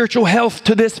add spiritual health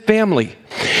to this family.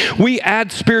 We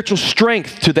add spiritual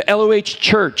strength to the LOH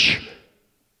church.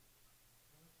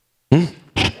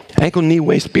 Ankle, knee,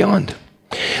 waist, beyond.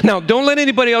 Now, don't let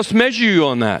anybody else measure you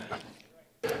on that.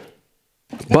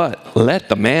 But let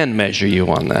the man measure you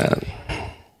on that.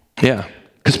 Yeah,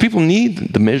 because people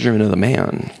need the measurement of the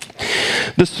man.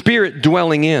 The Spirit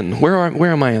dwelling in. Where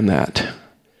am I in that?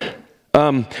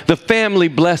 The family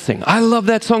blessing. I love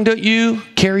that song, don't you?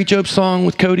 Carrie Job's song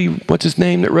with Cody, what's his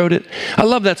name that wrote it? I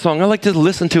love that song. I like to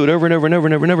listen to it over and over and over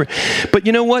and over and over. But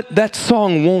you know what? That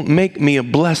song won't make me a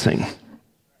blessing.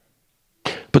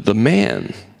 But the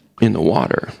man in the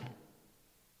water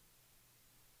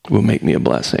will make me a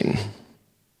blessing.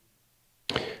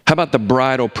 How about the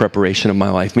bridal preparation of my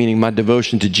life? Meaning my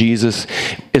devotion to Jesus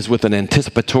is with an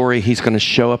anticipatory, he's going to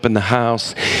show up in the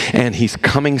house and he's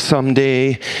coming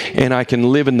someday, and I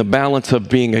can live in the balance of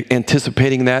being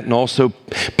anticipating that and also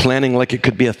planning like it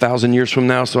could be 1,000 years from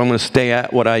now, so I'm going to stay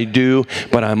at what I do,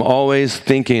 but I'm always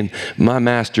thinking my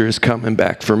master is coming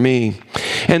back for me.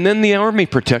 And then the army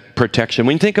protection.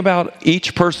 When you think about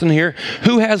each person here,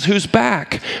 who has whose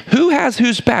back? Who has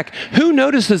whose back? Who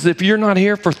notices if you're not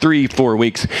here for 3-4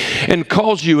 weeks and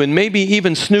calls you and maybe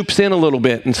even snoops in a little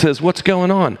bit and says, what's going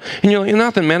on? And you're like,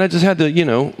 nothing, man. I just had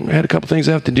to, had a couple things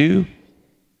I have to do.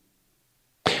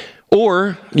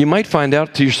 Or you might find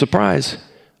out to your surprise,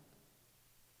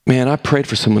 man, I prayed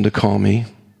for someone to call me.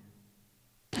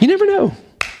 You never know.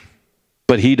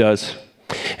 But he does.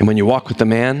 And when you walk with the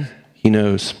man, he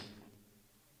knows.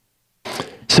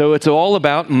 So it's all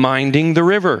about minding the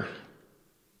river.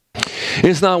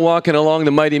 It's not walking along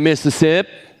the mighty Mississippi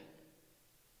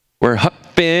where Huck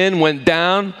Finn went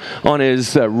down on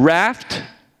his raft.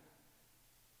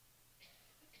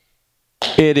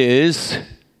 It is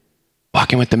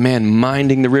walking with the man,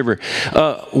 minding the river.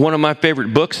 One of my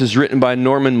favorite books is written by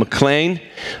Norman MacLean.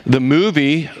 The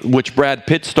movie, which Brad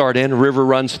Pitt starred in, River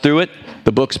Runs Through It.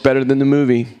 The book's better than the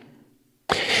movie.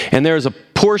 And there's a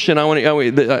portion I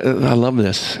love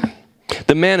this.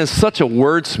 The man is such a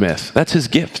wordsmith. That's his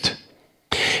gift.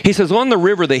 He says, on the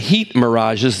river, the heat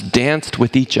mirages danced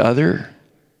with each other.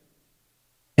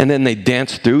 And then they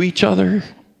danced through each other.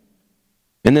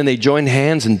 And then they joined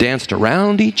hands and danced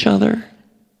around each other.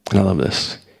 And I love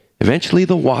this. Eventually,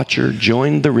 the watcher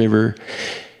joined the river,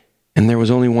 and there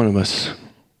was only one of us.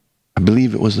 I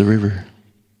believe it was the river.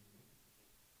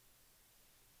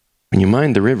 When you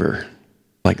mind the river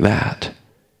like that,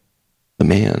 the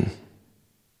man,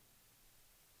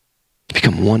 you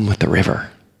become one with the river.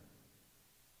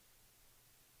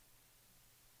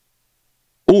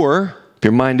 Or, if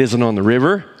your mind isn't on the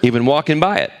river, even walking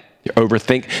by it. You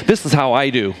overthink. This is how I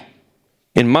do.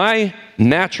 In my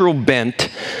natural bent,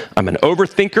 I'm an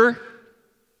overthinker,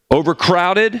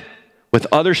 overcrowded with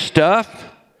other stuff.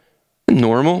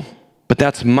 Normal, but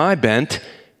that's my bent.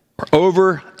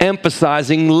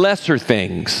 Overemphasizing lesser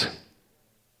things.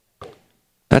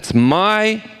 That's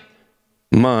my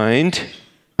mind.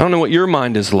 I don't know what your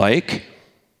mind is like.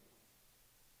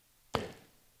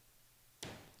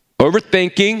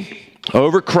 Overthinking,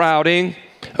 overcrowding,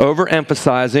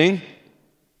 overemphasizing.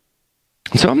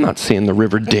 So I'm not seeing the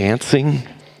river dancing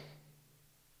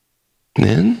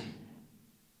then.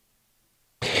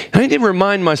 I need to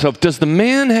remind myself, does the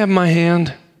man have my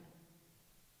hand?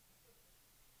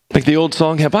 Like the old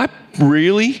song, have I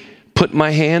really put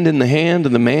my hand in the hand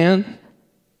of the man?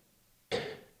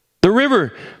 The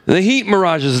river, the heat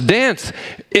mirages, dance.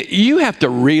 You have to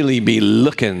really be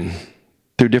looking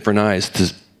through different eyes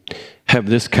to have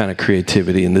this kind of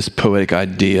creativity and this poetic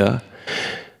idea.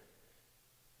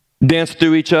 Dance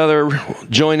through each other,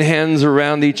 join hands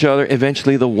around each other.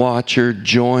 Eventually the watcher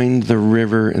joined the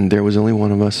river and there was only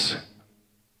one of us.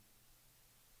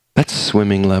 That's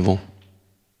swimming level.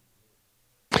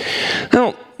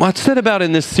 Now, what's said about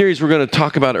in this series, we're going to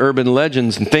talk about urban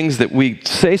legends and things that we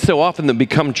say so often that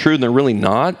become true and they're really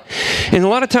not. And a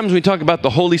lot of times when we talk about the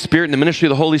Holy Spirit and the ministry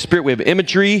of the Holy Spirit, we have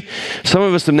imagery. Some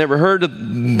of us have never heard of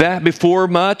that before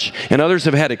much, and others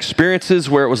have had experiences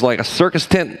where it was like a circus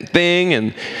tent thing,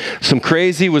 and some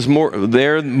crazy was more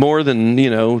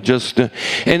than, just...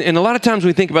 And a lot of times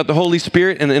we think about the Holy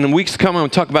Spirit, and in weeks to come, I'm going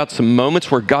to talk about some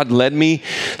moments where God led me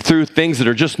through things that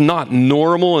are just not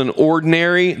normal and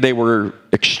ordinary. They were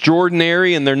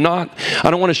extraordinary, and they're not.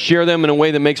 I don't want to share them in a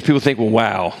way that makes people think,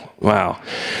 well, wow,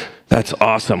 that's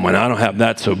awesome. When I don't have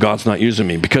that, so God's not using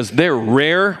me. Because they're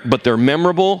rare, but they're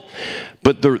memorable.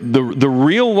 But the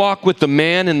real walk with the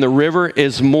man in the river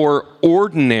is more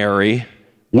ordinary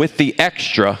with the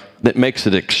extra that makes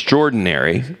it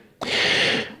extraordinary.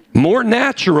 More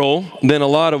natural than a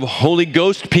lot of Holy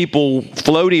Ghost people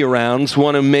floaty arounds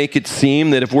want to make it seem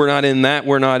that if we're not in that,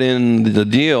 we're not in the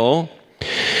deal.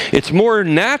 It's more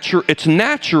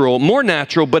natural, more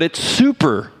natural, but it's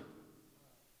super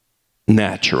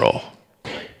natural.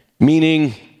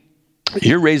 Meaning,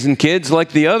 you're raising kids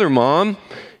like the other mom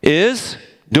is,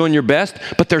 doing your best,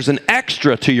 but there's an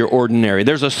extra to your ordinary.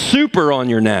 There's a super on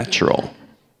your natural.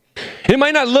 You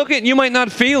might not look it, and you might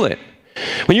not feel it.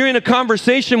 When you're in a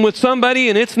conversation with somebody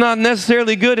and it's not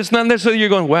necessarily good, it's not necessarily you're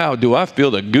going, wow, do I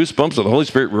feel the goosebumps of the Holy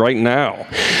Spirit right now?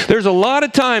 There's a lot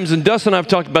of times, and Dustin and I have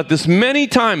talked about this many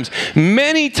times,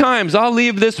 I'll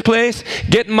leave this place,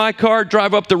 get in my car,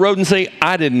 drive up the road and say,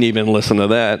 I didn't even listen to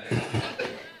that.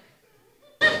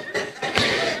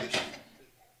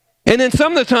 And then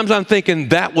some of the times I'm thinking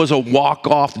that was a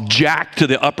walk-off jack to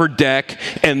the upper deck,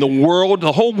 and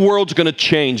the whole world's going to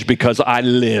change because I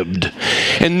lived.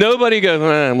 And nobody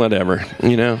goes, whatever,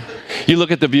 You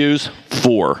look at the views,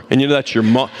 4. And that's your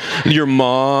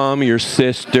mom, your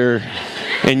sister,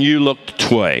 and you looked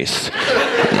twice.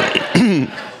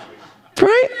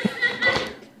 Right?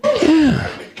 Yeah.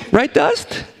 Right,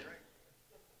 Dust?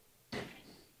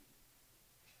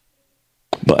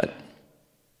 But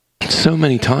so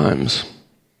many times,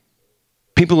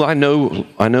 people I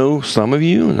know some of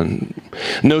you, and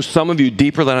know some of you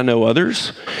deeper than I know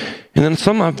others, and then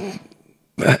some I've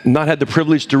not had the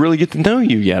privilege to really get to know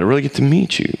you yet, or really get to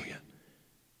meet you yet.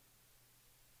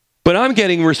 But I'm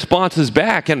getting responses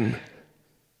back, and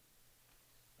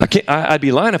I'd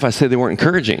be lying if I said they weren't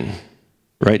encouraging.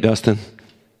 Right, Dustin?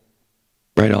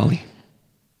 Right, Ollie?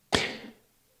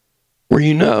 Where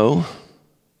you know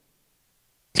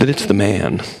that it's the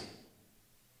man.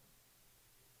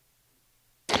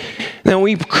 Now,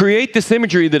 we create this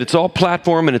imagery that it's all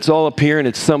platform and it's all up here and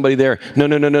it's somebody there.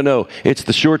 No. It's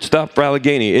the shortstop for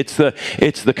Allegheny. It's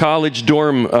the college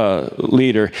dorm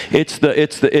leader. It's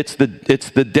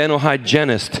the dental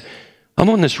hygienist. I'm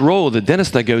on this roll. The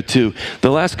dentist I go to, the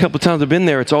last couple of times I've been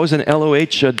there, it's always an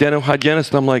LOH dental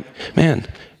hygienist. I'm like, man,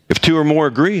 if 2 or more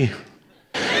agree.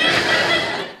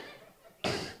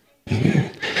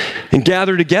 And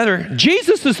gather together.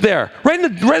 Jesus is there. Right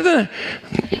in the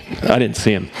I didn't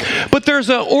see him. But there's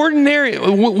an ordinary,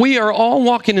 we are all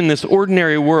walking in this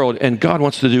ordinary world, and God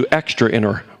wants to do extra in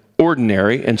our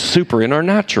ordinary and super in our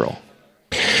natural.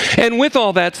 And with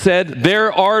all that said,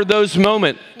 there are those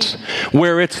moments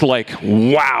where it's like,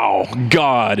 wow,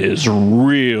 God is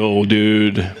real,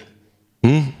 dude.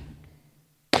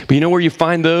 But you know where you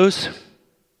find those?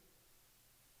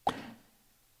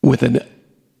 With an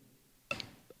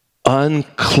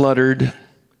uncluttered,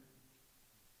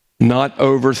 not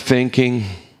overthinking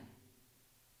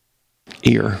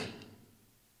ear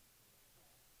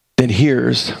that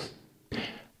hears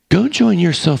Go join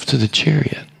yourself to the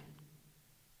chariot.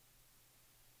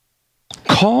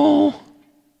 Call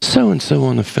so-and-so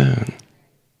on the phone.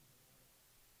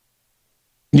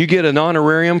 You get an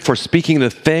honorarium for speaking the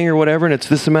thing or whatever, and it's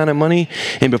this amount of money,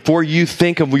 and before you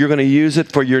think of you're going to use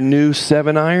it for your new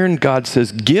 7-iron, God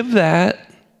says, give that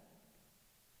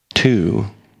to.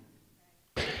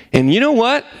 And you know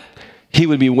what? He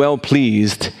would be well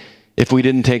pleased if we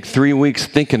didn't take 3 weeks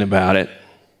thinking about it,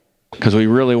 because we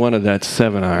really wanted that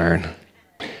 7-iron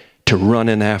to run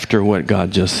in after what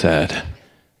God just said.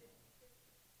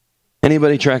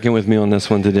 Anybody tracking with me on this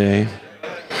one today?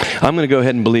 I'm going to go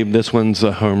ahead and believe this one's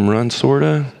a home run, sort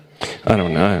of. I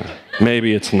don't know.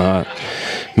 Maybe it's not.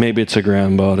 Maybe it's a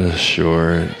ground ball to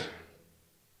short.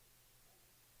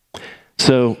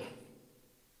 So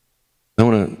I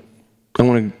want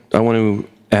to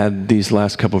add these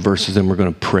last couple verses, and we're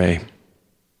going to pray.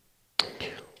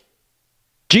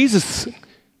 Jesus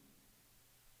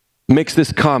makes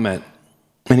this comment,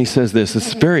 and he says this.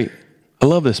 I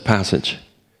love this passage.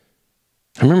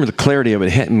 I remember the clarity of it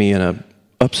hitting me in a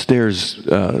upstairs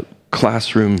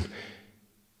classroom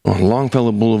on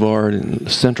Longfellow Boulevard in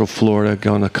Central Florida,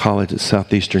 going to college at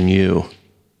Southeastern U.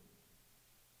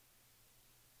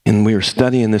 And we were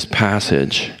studying this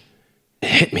passage. It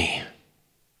hit me.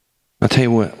 I'll tell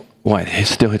you why it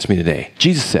still hits me today.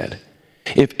 Jesus said,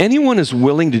 if anyone is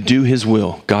willing to do his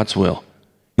will, God's will,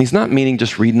 he's not meaning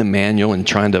just reading the manual and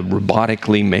trying to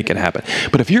robotically make it happen.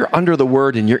 But if you're under the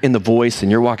word and you're in the voice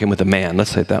and you're walking with a man,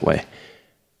 let's say it that way,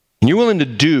 and you're willing to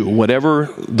do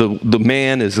whatever the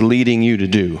man is leading you to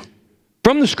do,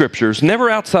 from the scriptures, never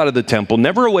outside of the temple,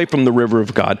 never away from the river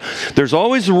of God. There's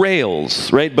always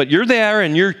rails, right? But you're there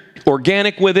and you're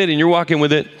organic with it and you're walking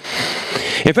with it.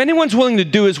 If anyone's willing to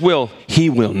do his will,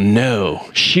 he will know,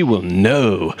 she will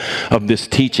know of this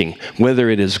teaching,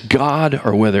 whether it is God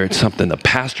or whether it's something the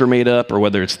pastor made up or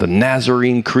whether it's the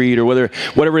Nazarene Creed or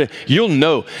whatever it is, you'll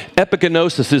know.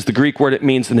 Epigenosis is the Greek word. It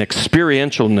means an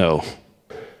experiential know.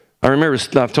 I remember,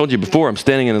 I've told you before, I'm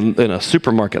standing in a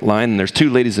supermarket line and there's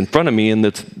two ladies in front of me, and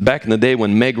it's back in the day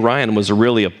when Meg Ryan was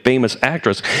really a famous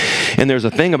actress, and there's a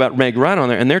thing about Meg Ryan on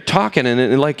there, and they're talking,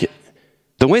 and like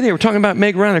the way they were talking about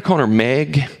Meg Ryan, they're calling her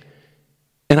Meg,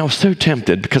 and I was so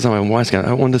tempted because I'm a wise guy.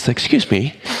 I wanted to say, excuse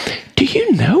me, do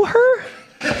you know her?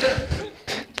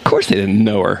 Of course they didn't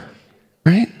know her,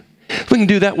 right? We can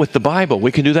do that with the Bible.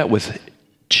 We can do that with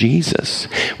Jesus.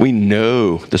 We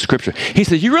know the scripture. He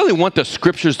says, you really want the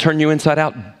scriptures to turn you inside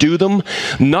out? Do them,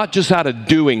 not just out of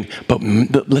doing, but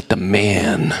let the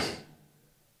man.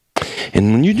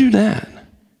 And when you do that,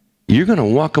 you're going to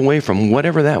walk away from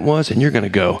whatever that was and you're going to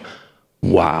go,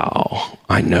 wow,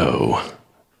 I know.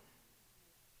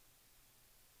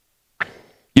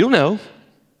 You'll know.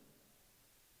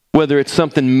 Whether it's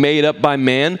something made up by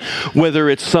man, whether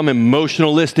it's some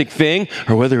emotionalistic thing,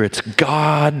 or whether it's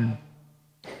God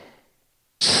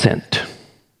sent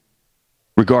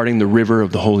regarding the river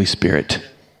of the Holy Spirit.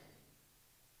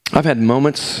 I've had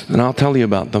moments, and I'll tell you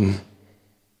about them.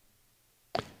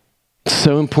 It's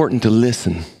so important to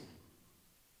listen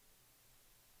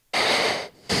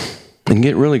and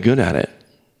get really good at it.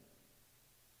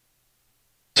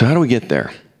 So how do we get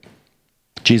there?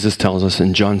 Jesus tells us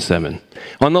in John 7.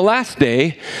 On the last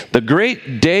day, the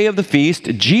great day of the feast,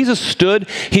 Jesus stood.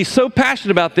 He's so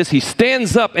passionate about this, he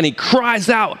stands up and he cries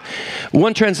out.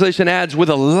 One translation adds, with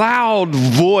a loud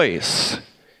voice.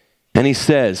 And he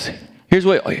says, here's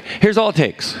all it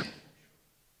takes.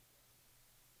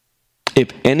 If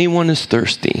anyone is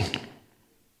thirsty,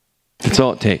 that's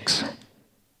all it takes.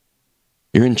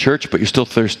 You're in church, but you're still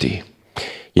thirsty.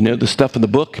 You know the stuff in the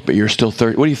book, but you're still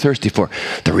thirsty. What are you thirsty for?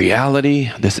 The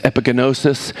reality, this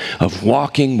epigenosis of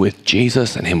walking with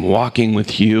Jesus and him walking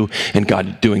with you and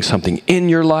God doing something in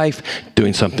your life,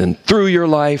 doing something through your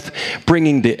life,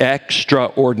 bringing the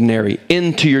extraordinary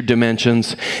into your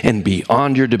dimensions and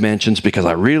beyond your dimensions, because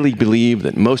I really believe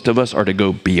that most of us are to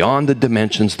go beyond the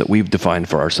dimensions that we've defined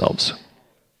for ourselves.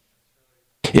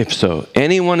 If so,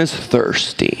 anyone is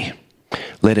thirsty,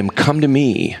 let him come to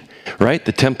me. Right?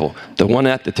 The temple, the one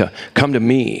at the temple. Come to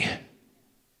me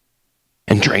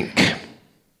and drink.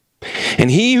 And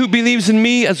he who believes in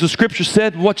me, as the scripture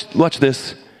said, watch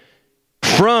this,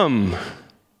 from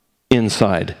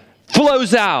inside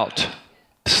flows out.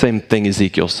 The same thing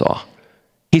Ezekiel saw.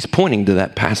 He's pointing to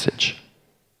that passage.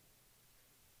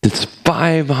 It's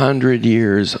 500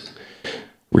 years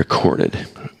recorded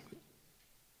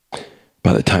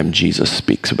by the time Jesus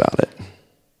speaks about it.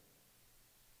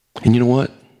 And you know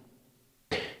what?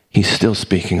 He's still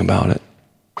speaking about it.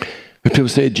 When people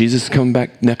say Jesus is coming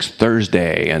back next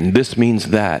Thursday and this means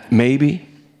that, maybe.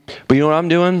 But you know what I'm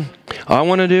doing? I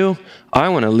want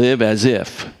to live as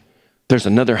if there's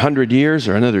another 100 years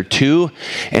or another 2,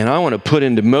 and I want to put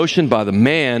into motion by the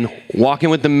man,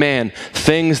 walking with the man,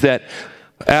 things that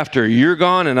after you're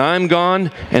gone and I'm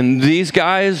gone, and these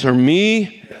guys or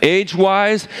me,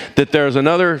 age-wise, that there's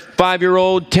another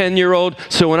 5-year-old, 10-year-old.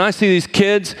 So when I see these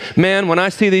kids, man, when I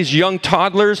see these young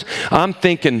toddlers, I'm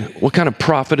thinking, what kind of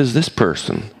prophet is this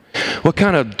person? What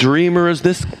kind of dreamer is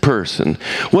this person?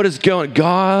 What is going?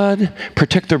 God,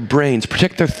 protect their brains,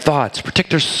 protect their thoughts,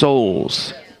 protect their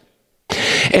souls.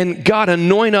 And God,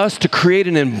 anoint us to create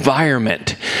an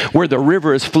environment where the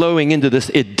river is flowing into this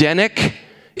Edenic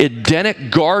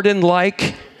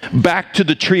garden-like, back to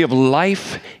the tree of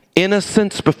life,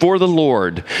 innocence before the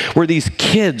Lord, where these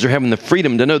kids are having the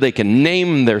freedom to know they can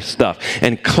name their stuff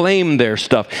and claim their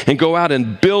stuff and go out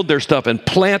and build their stuff and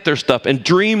plant their stuff and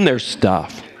dream their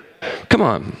stuff. Come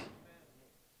on.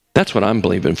 That's what I'm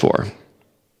believing for.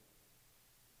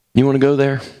 You want to go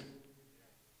there?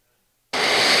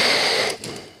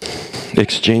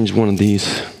 Exchange one of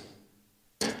these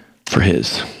for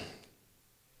his.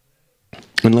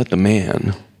 And let the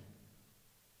man.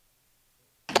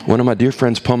 One of my dear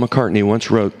friends, Paul McCartney, once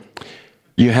wrote,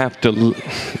 you have to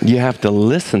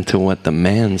listen to what the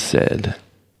man said.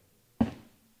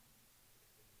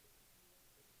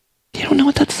 You don't know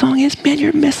what that song is? Man,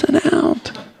 you're missing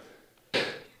out.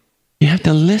 You have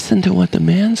to listen to what the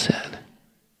man said.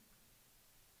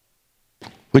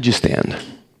 Would you stand?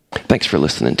 Thanks for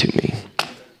listening to me.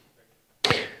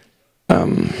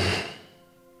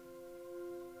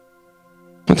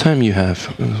 What time you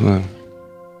have?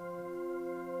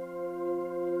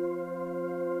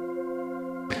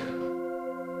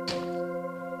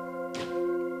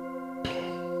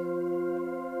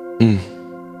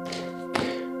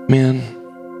 Man,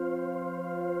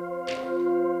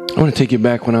 I want to take you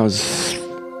back when I was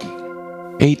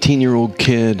 18-year-old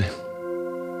kid,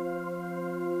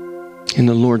 and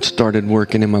the Lord started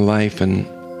working in my life, and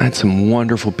I had some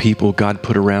wonderful people God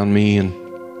put around me, and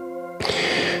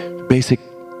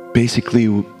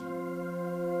basically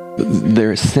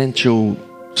their essential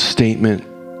statement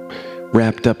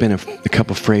wrapped up in a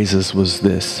couple phrases was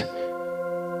this: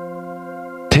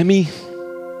 Timmy,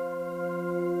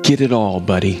 get it all,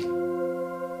 buddy.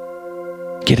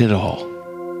 Get it all.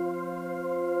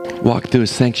 Walked through a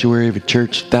sanctuary of a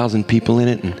church, 1,000 people in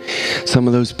it, and some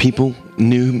of those people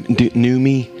knew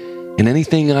me, and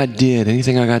anything I did,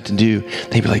 anything I got to do,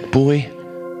 they'd be like, boy,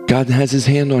 God has his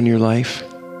hand on your life.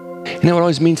 And that would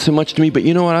always mean so much to me, but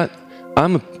you know what?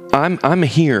 I'm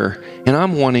here, and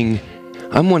I'm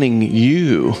wanting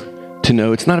you to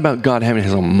know it's not about God having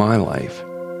his hand on my life.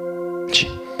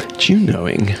 It's you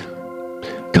knowing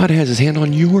God has his hand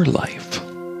on your life.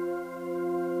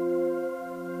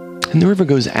 And the river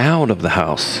goes out of the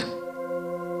house.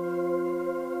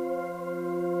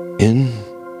 In,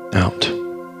 out.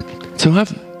 So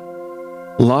I've,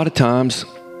 a lot of times,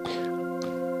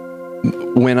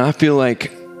 when I feel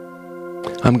like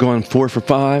I'm going 4 for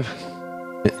 5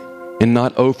 and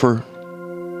not 0 for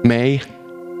May,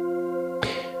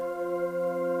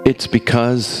 it's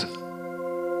because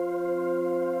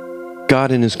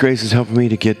God in his grace is helping me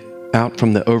to get out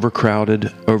from the overcrowded,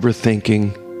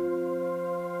 overthinking,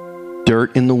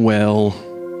 dirt in the well,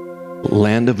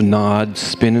 land of Nod,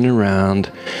 spinning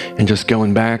around, and just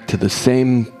going back to the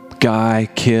same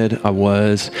kid I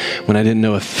was when I didn't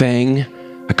know a thing.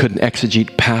 I couldn't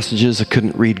exegete passages. I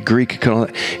couldn't read Greek.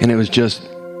 And it was just,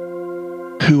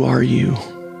 who are you?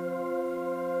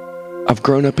 I've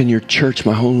grown up in your church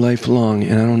my whole life long,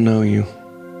 and I don't know you.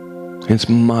 It's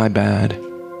my bad.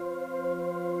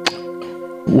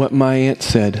 What my aunt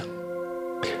said.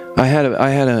 I had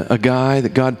a guy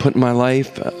that God put in my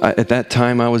life. At that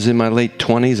time, I was in my late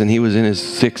 20s, and he was in his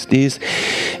 60s.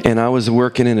 And I was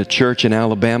working in a church in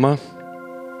Alabama.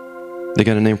 They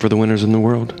got a name for the winners in the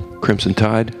world, Crimson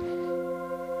Tide.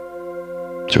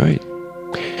 That's right.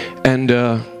 And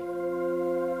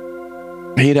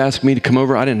he'd asked me to come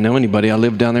over. I didn't know anybody. I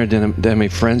lived down there, didn't have any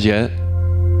friends yet.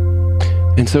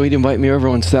 And so he'd invite me over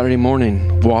on Saturday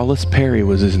morning. Wallace Perry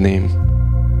was his name.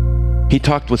 He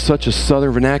talked with such a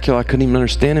southern vernacular, I couldn't even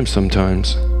understand him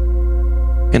sometimes.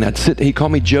 And he'd call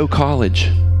me Joe College.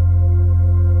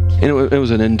 And it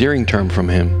was an endearing term from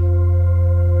him.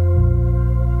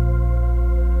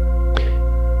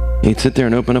 He'd sit there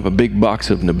and open up a big box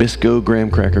of Nabisco graham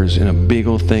crackers and a big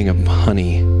old thing of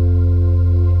honey.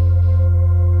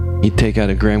 He'd take out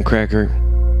a graham cracker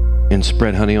and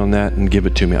spread honey on that and give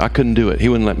it to me. I couldn't do it. He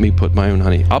wouldn't let me put my own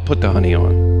honey. I'll put the honey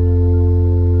on.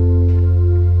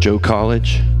 Joe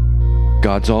College,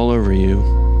 God's all over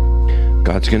you.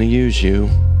 God's going to use you.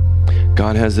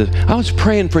 God has this. I was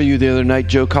praying for you the other night,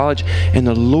 Joe College, and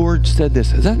the Lord said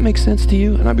this. Does that make sense to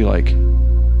you? And I'd be like,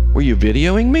 were you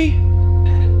videoing me?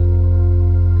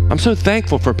 I'm so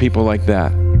thankful for people like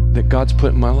that God's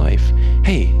put in my life.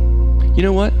 Hey, you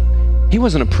know what? He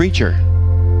wasn't a preacher.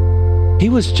 He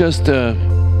was just a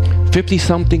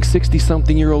 50-something,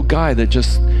 60-something-year-old guy that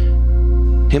just,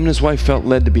 him and his wife felt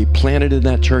led to be planted in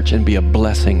that church and be a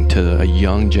blessing to a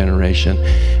young generation.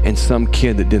 And some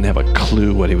kid that didn't have a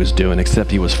clue what he was doing,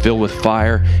 except he was filled with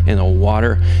fire and the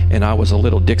water. And I was a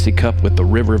little Dixie cup with the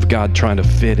river of God trying to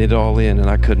fit it all in, and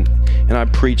I couldn't. And I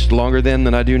preached longer then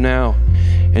than I do now.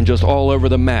 And just all over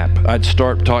the map. I'd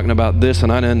start talking about this,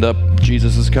 and I'd end up,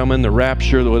 Jesus is coming, the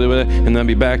rapture, and then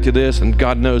be back to this, and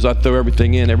God knows I'd throw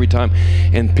everything in every time.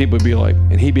 And people would be like,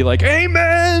 and he'd be like,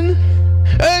 amen,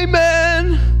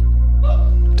 amen.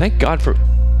 Thank God for,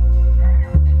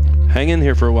 hang in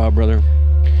here for a while, brother.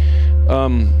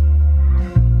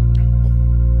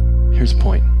 Here's the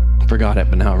point. I forgot it,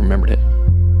 but now I remembered it.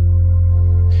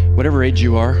 Whatever age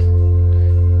you are,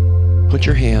 put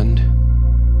your hand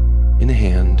in the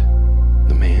hand of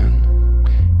the man.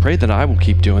 Pray that I will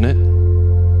keep doing it.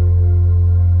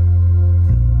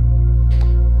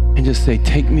 And just say,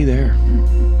 take me there.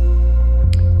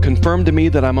 Confirm to me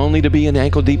that I'm only to be in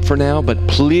ankle deep for now, but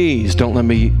please don't let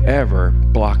me ever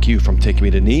block you from taking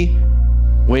me to knee,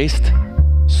 waist,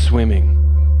 swimming.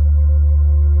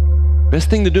 Best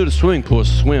thing to do at a swimming pool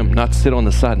is swim, not sit on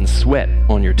the side and sweat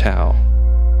on your towel.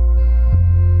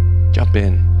 Jump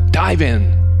in, dive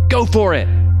in, go for it.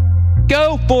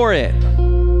 Go for it.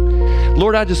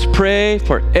 Lord, I just pray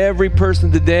for every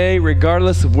person today,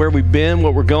 regardless of where we've been,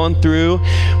 what we're going through,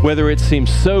 whether it seems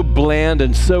so bland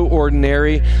and so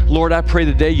ordinary. Lord, I pray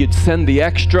today you'd send the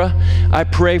extra. I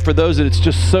pray for those that it's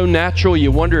just so natural,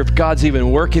 you wonder if God's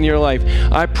even working in your life.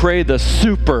 I pray the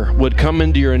super would come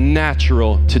into your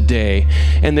natural today,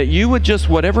 and that you would just,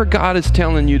 whatever God is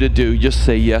telling you to do, just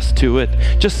say yes to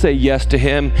it. Just say yes to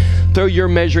him. Throw your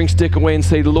measuring stick away and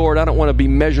say, Lord, I don't want to be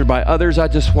measured by others. I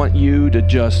just want you to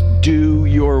just do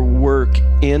your work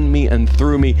in me and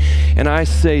through me. And I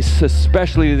say,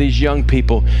 especially to these young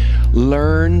people,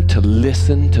 learn to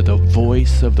listen to the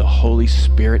voice of the Holy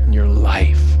Spirit in your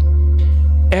life.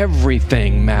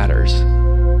 Everything matters.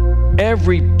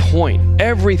 Every point,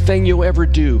 everything you'll ever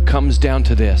do comes down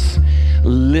to this.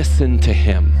 Listen to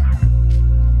him,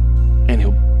 and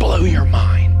he'll blow your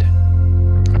mind.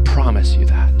 I promise you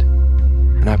that.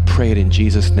 And I pray it in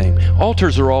Jesus' name.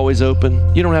 Altars are always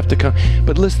open. You don't have to come.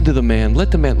 But listen to the man.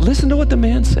 Listen to what the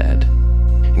man said.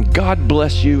 And God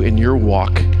bless you in your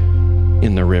walk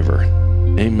in the river.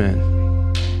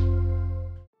 Amen.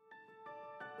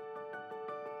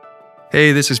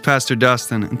 Hey, this is Pastor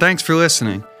Dustin, and thanks for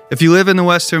listening. If you live in the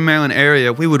Western Maryland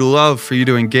area, we would love for you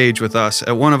to engage with us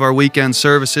at one of our weekend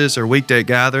services or weekday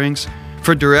gatherings.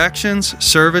 For directions,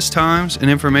 service times, and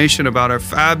information about our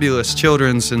fabulous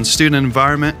children's and student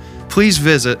environment, please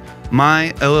visit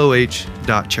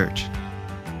myloh.church.